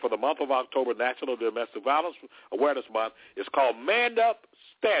campaign for the month of October, National Domestic Violence Awareness Month. It's called Man Up,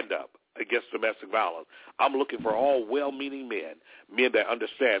 Stand Up against domestic violence. I'm looking for all well-meaning men that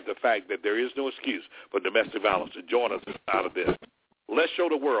understand the fact that there is no excuse for domestic violence to join us out of this. Let's show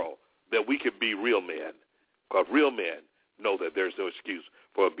the world that we can be real men, because real men know that there's no excuse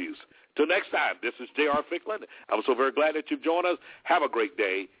for abuse. Till next time, this is J.R. Thicklin. I'm so very glad that you've joined us. Have a great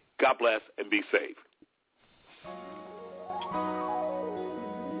day. God bless and be safe.